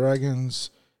being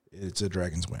Dragons. It's a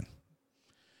Dragons win.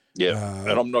 Yeah,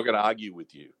 and I'm not going to argue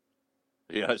with you.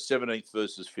 17th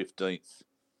versus 15th.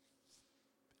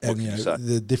 And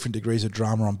the different degrees of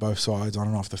drama on both sides, on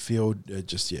and off the field,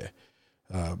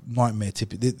 nightmare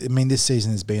tip. I mean, this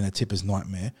season has been a tipper's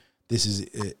nightmare. This is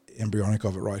embryonic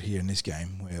of it right here in this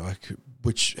game, where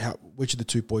which of the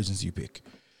two poisons do you pick?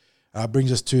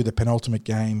 Brings us to the penultimate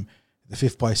game, the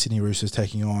 5th place Sydney Roosters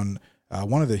taking on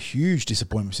one of the huge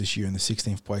disappointments this year in the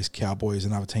 16th place Cowboys,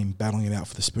 another team battling it out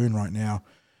for the spoon right now.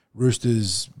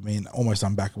 Roosters, almost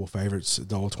unbackable favourites,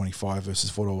 $1.25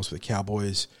 versus $4 for the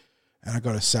Cowboys. And I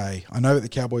got to say, I know that the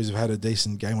Cowboys have had a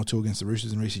decent game or two against the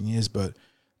Roosters in recent years, but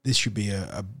this should be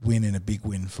a win and a big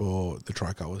win for the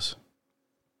Tricolours.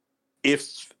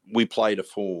 If we play to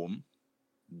form,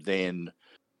 then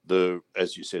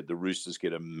as you said, the Roosters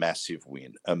get a massive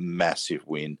win.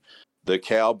 The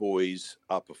Cowboys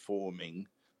are performing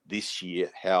this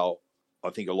year how I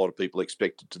think a lot of people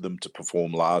expected them to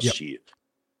perform last year.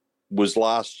 Was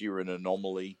last year an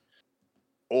anomaly?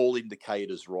 All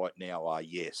indicators right now are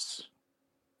yes.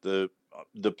 The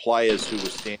players who were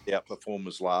standout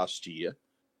performers last year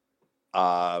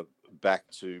are back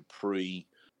to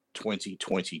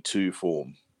pre-2022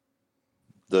 form.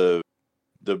 The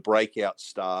breakout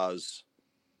stars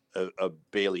are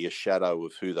barely a shadow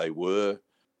of who they were.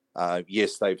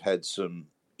 Yes, they've had some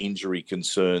injury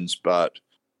concerns, but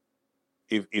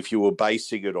if you were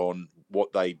basing it on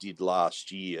what they did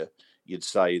last year, you'd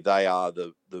say they are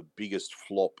the biggest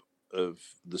flop of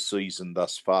the season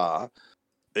thus far.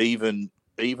 Even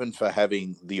for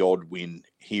having the odd win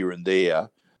here and there,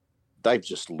 they've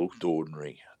just looked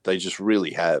ordinary. They just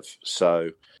really have. So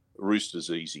Roosters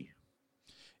easy.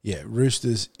 Yeah,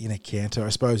 Roosters in a canter. I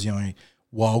suppose the only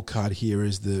wild card here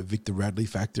is the Victor Radley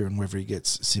factor and whether he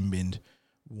gets sin-binned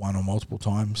one or multiple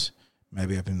times,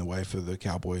 maybe opening the way for the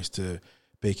Cowboys to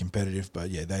be competitive. But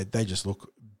yeah, they just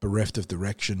look bereft of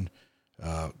direction,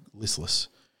 listless.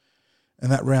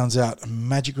 And that rounds out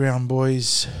Magic Round,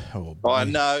 boys. No.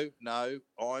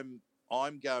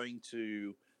 I'm going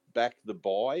to back the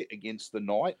bye against the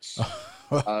Knights.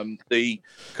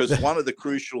 Because one of the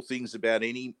crucial things about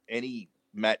any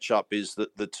matchup is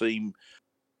that the team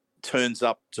turns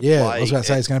up to play. I was about to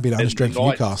say it's going to be an understrength for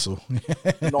Newcastle.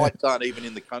 The Knights aren't even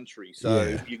in the country,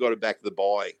 so you got to back the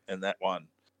bye in that one.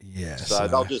 Yeah. So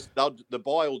the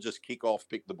bye will just kick off,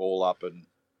 pick the ball up, and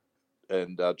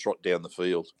trot down the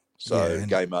field. So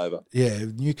game over. Yeah,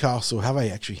 Newcastle, how they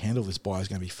actually handle this bye is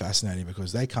going to be fascinating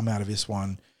because they come out of this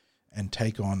one and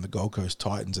take on the Gold Coast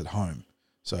Titans at home.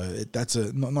 So that's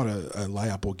not a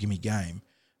layup or gimme game,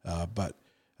 but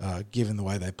given the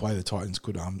way they play, the Titans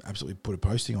could absolutely put a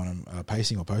pacing on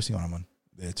them on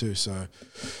there too. So,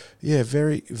 yeah,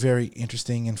 very, very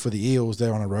interesting. And for the Eels,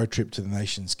 they're on a road trip to the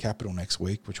nation's capital next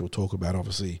week, which we'll talk about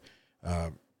obviously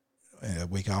a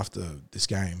week after this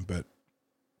game. But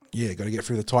yeah, got to get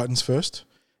through the Titans first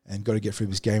and got to get through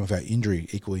this game without injury,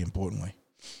 equally importantly.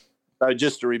 So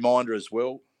just a reminder as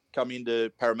well, come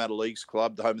into Parramatta Leagues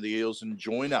Club, the home of the Eels, and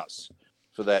join us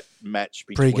for that match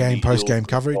between pre-game, post-game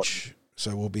coverage.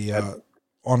 So we'll be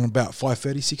on about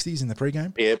 5:30, 60s in the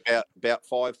pre-game. Yeah, about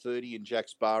 5:30 in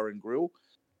Jack's Bar and Grill.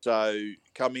 So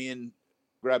come in,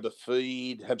 grab a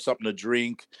feed, have something to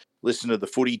drink, listen to the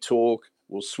footy talk.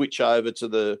 We'll switch over to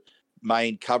the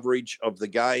main coverage of the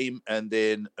game, and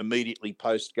then immediately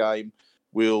post-game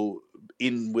we'll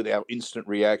in with our instant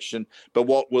reaction. But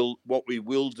what we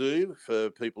will do for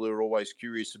people who are always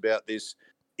curious about this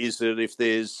is that if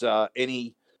there's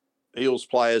any Eels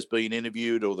players being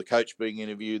interviewed or the coach being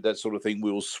interviewed, that sort of thing,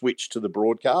 we'll switch to the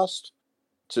broadcast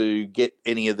to get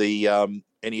any of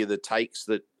the takes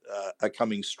that are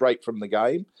coming straight from the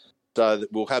game. So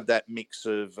that we'll have that mix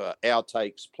of our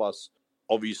takes plus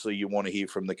obviously you want to hear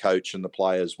from the coach and the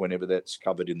players whenever that's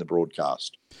covered in the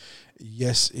broadcast.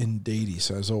 Yes, indeedy.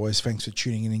 So as always, thanks for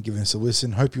tuning in and giving us a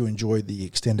listen. Hope you enjoyed the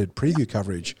extended preview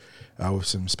coverage with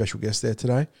some special guests there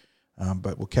today.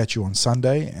 But we'll catch you on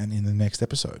Sunday and in the next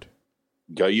episode.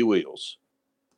 Go you Eels.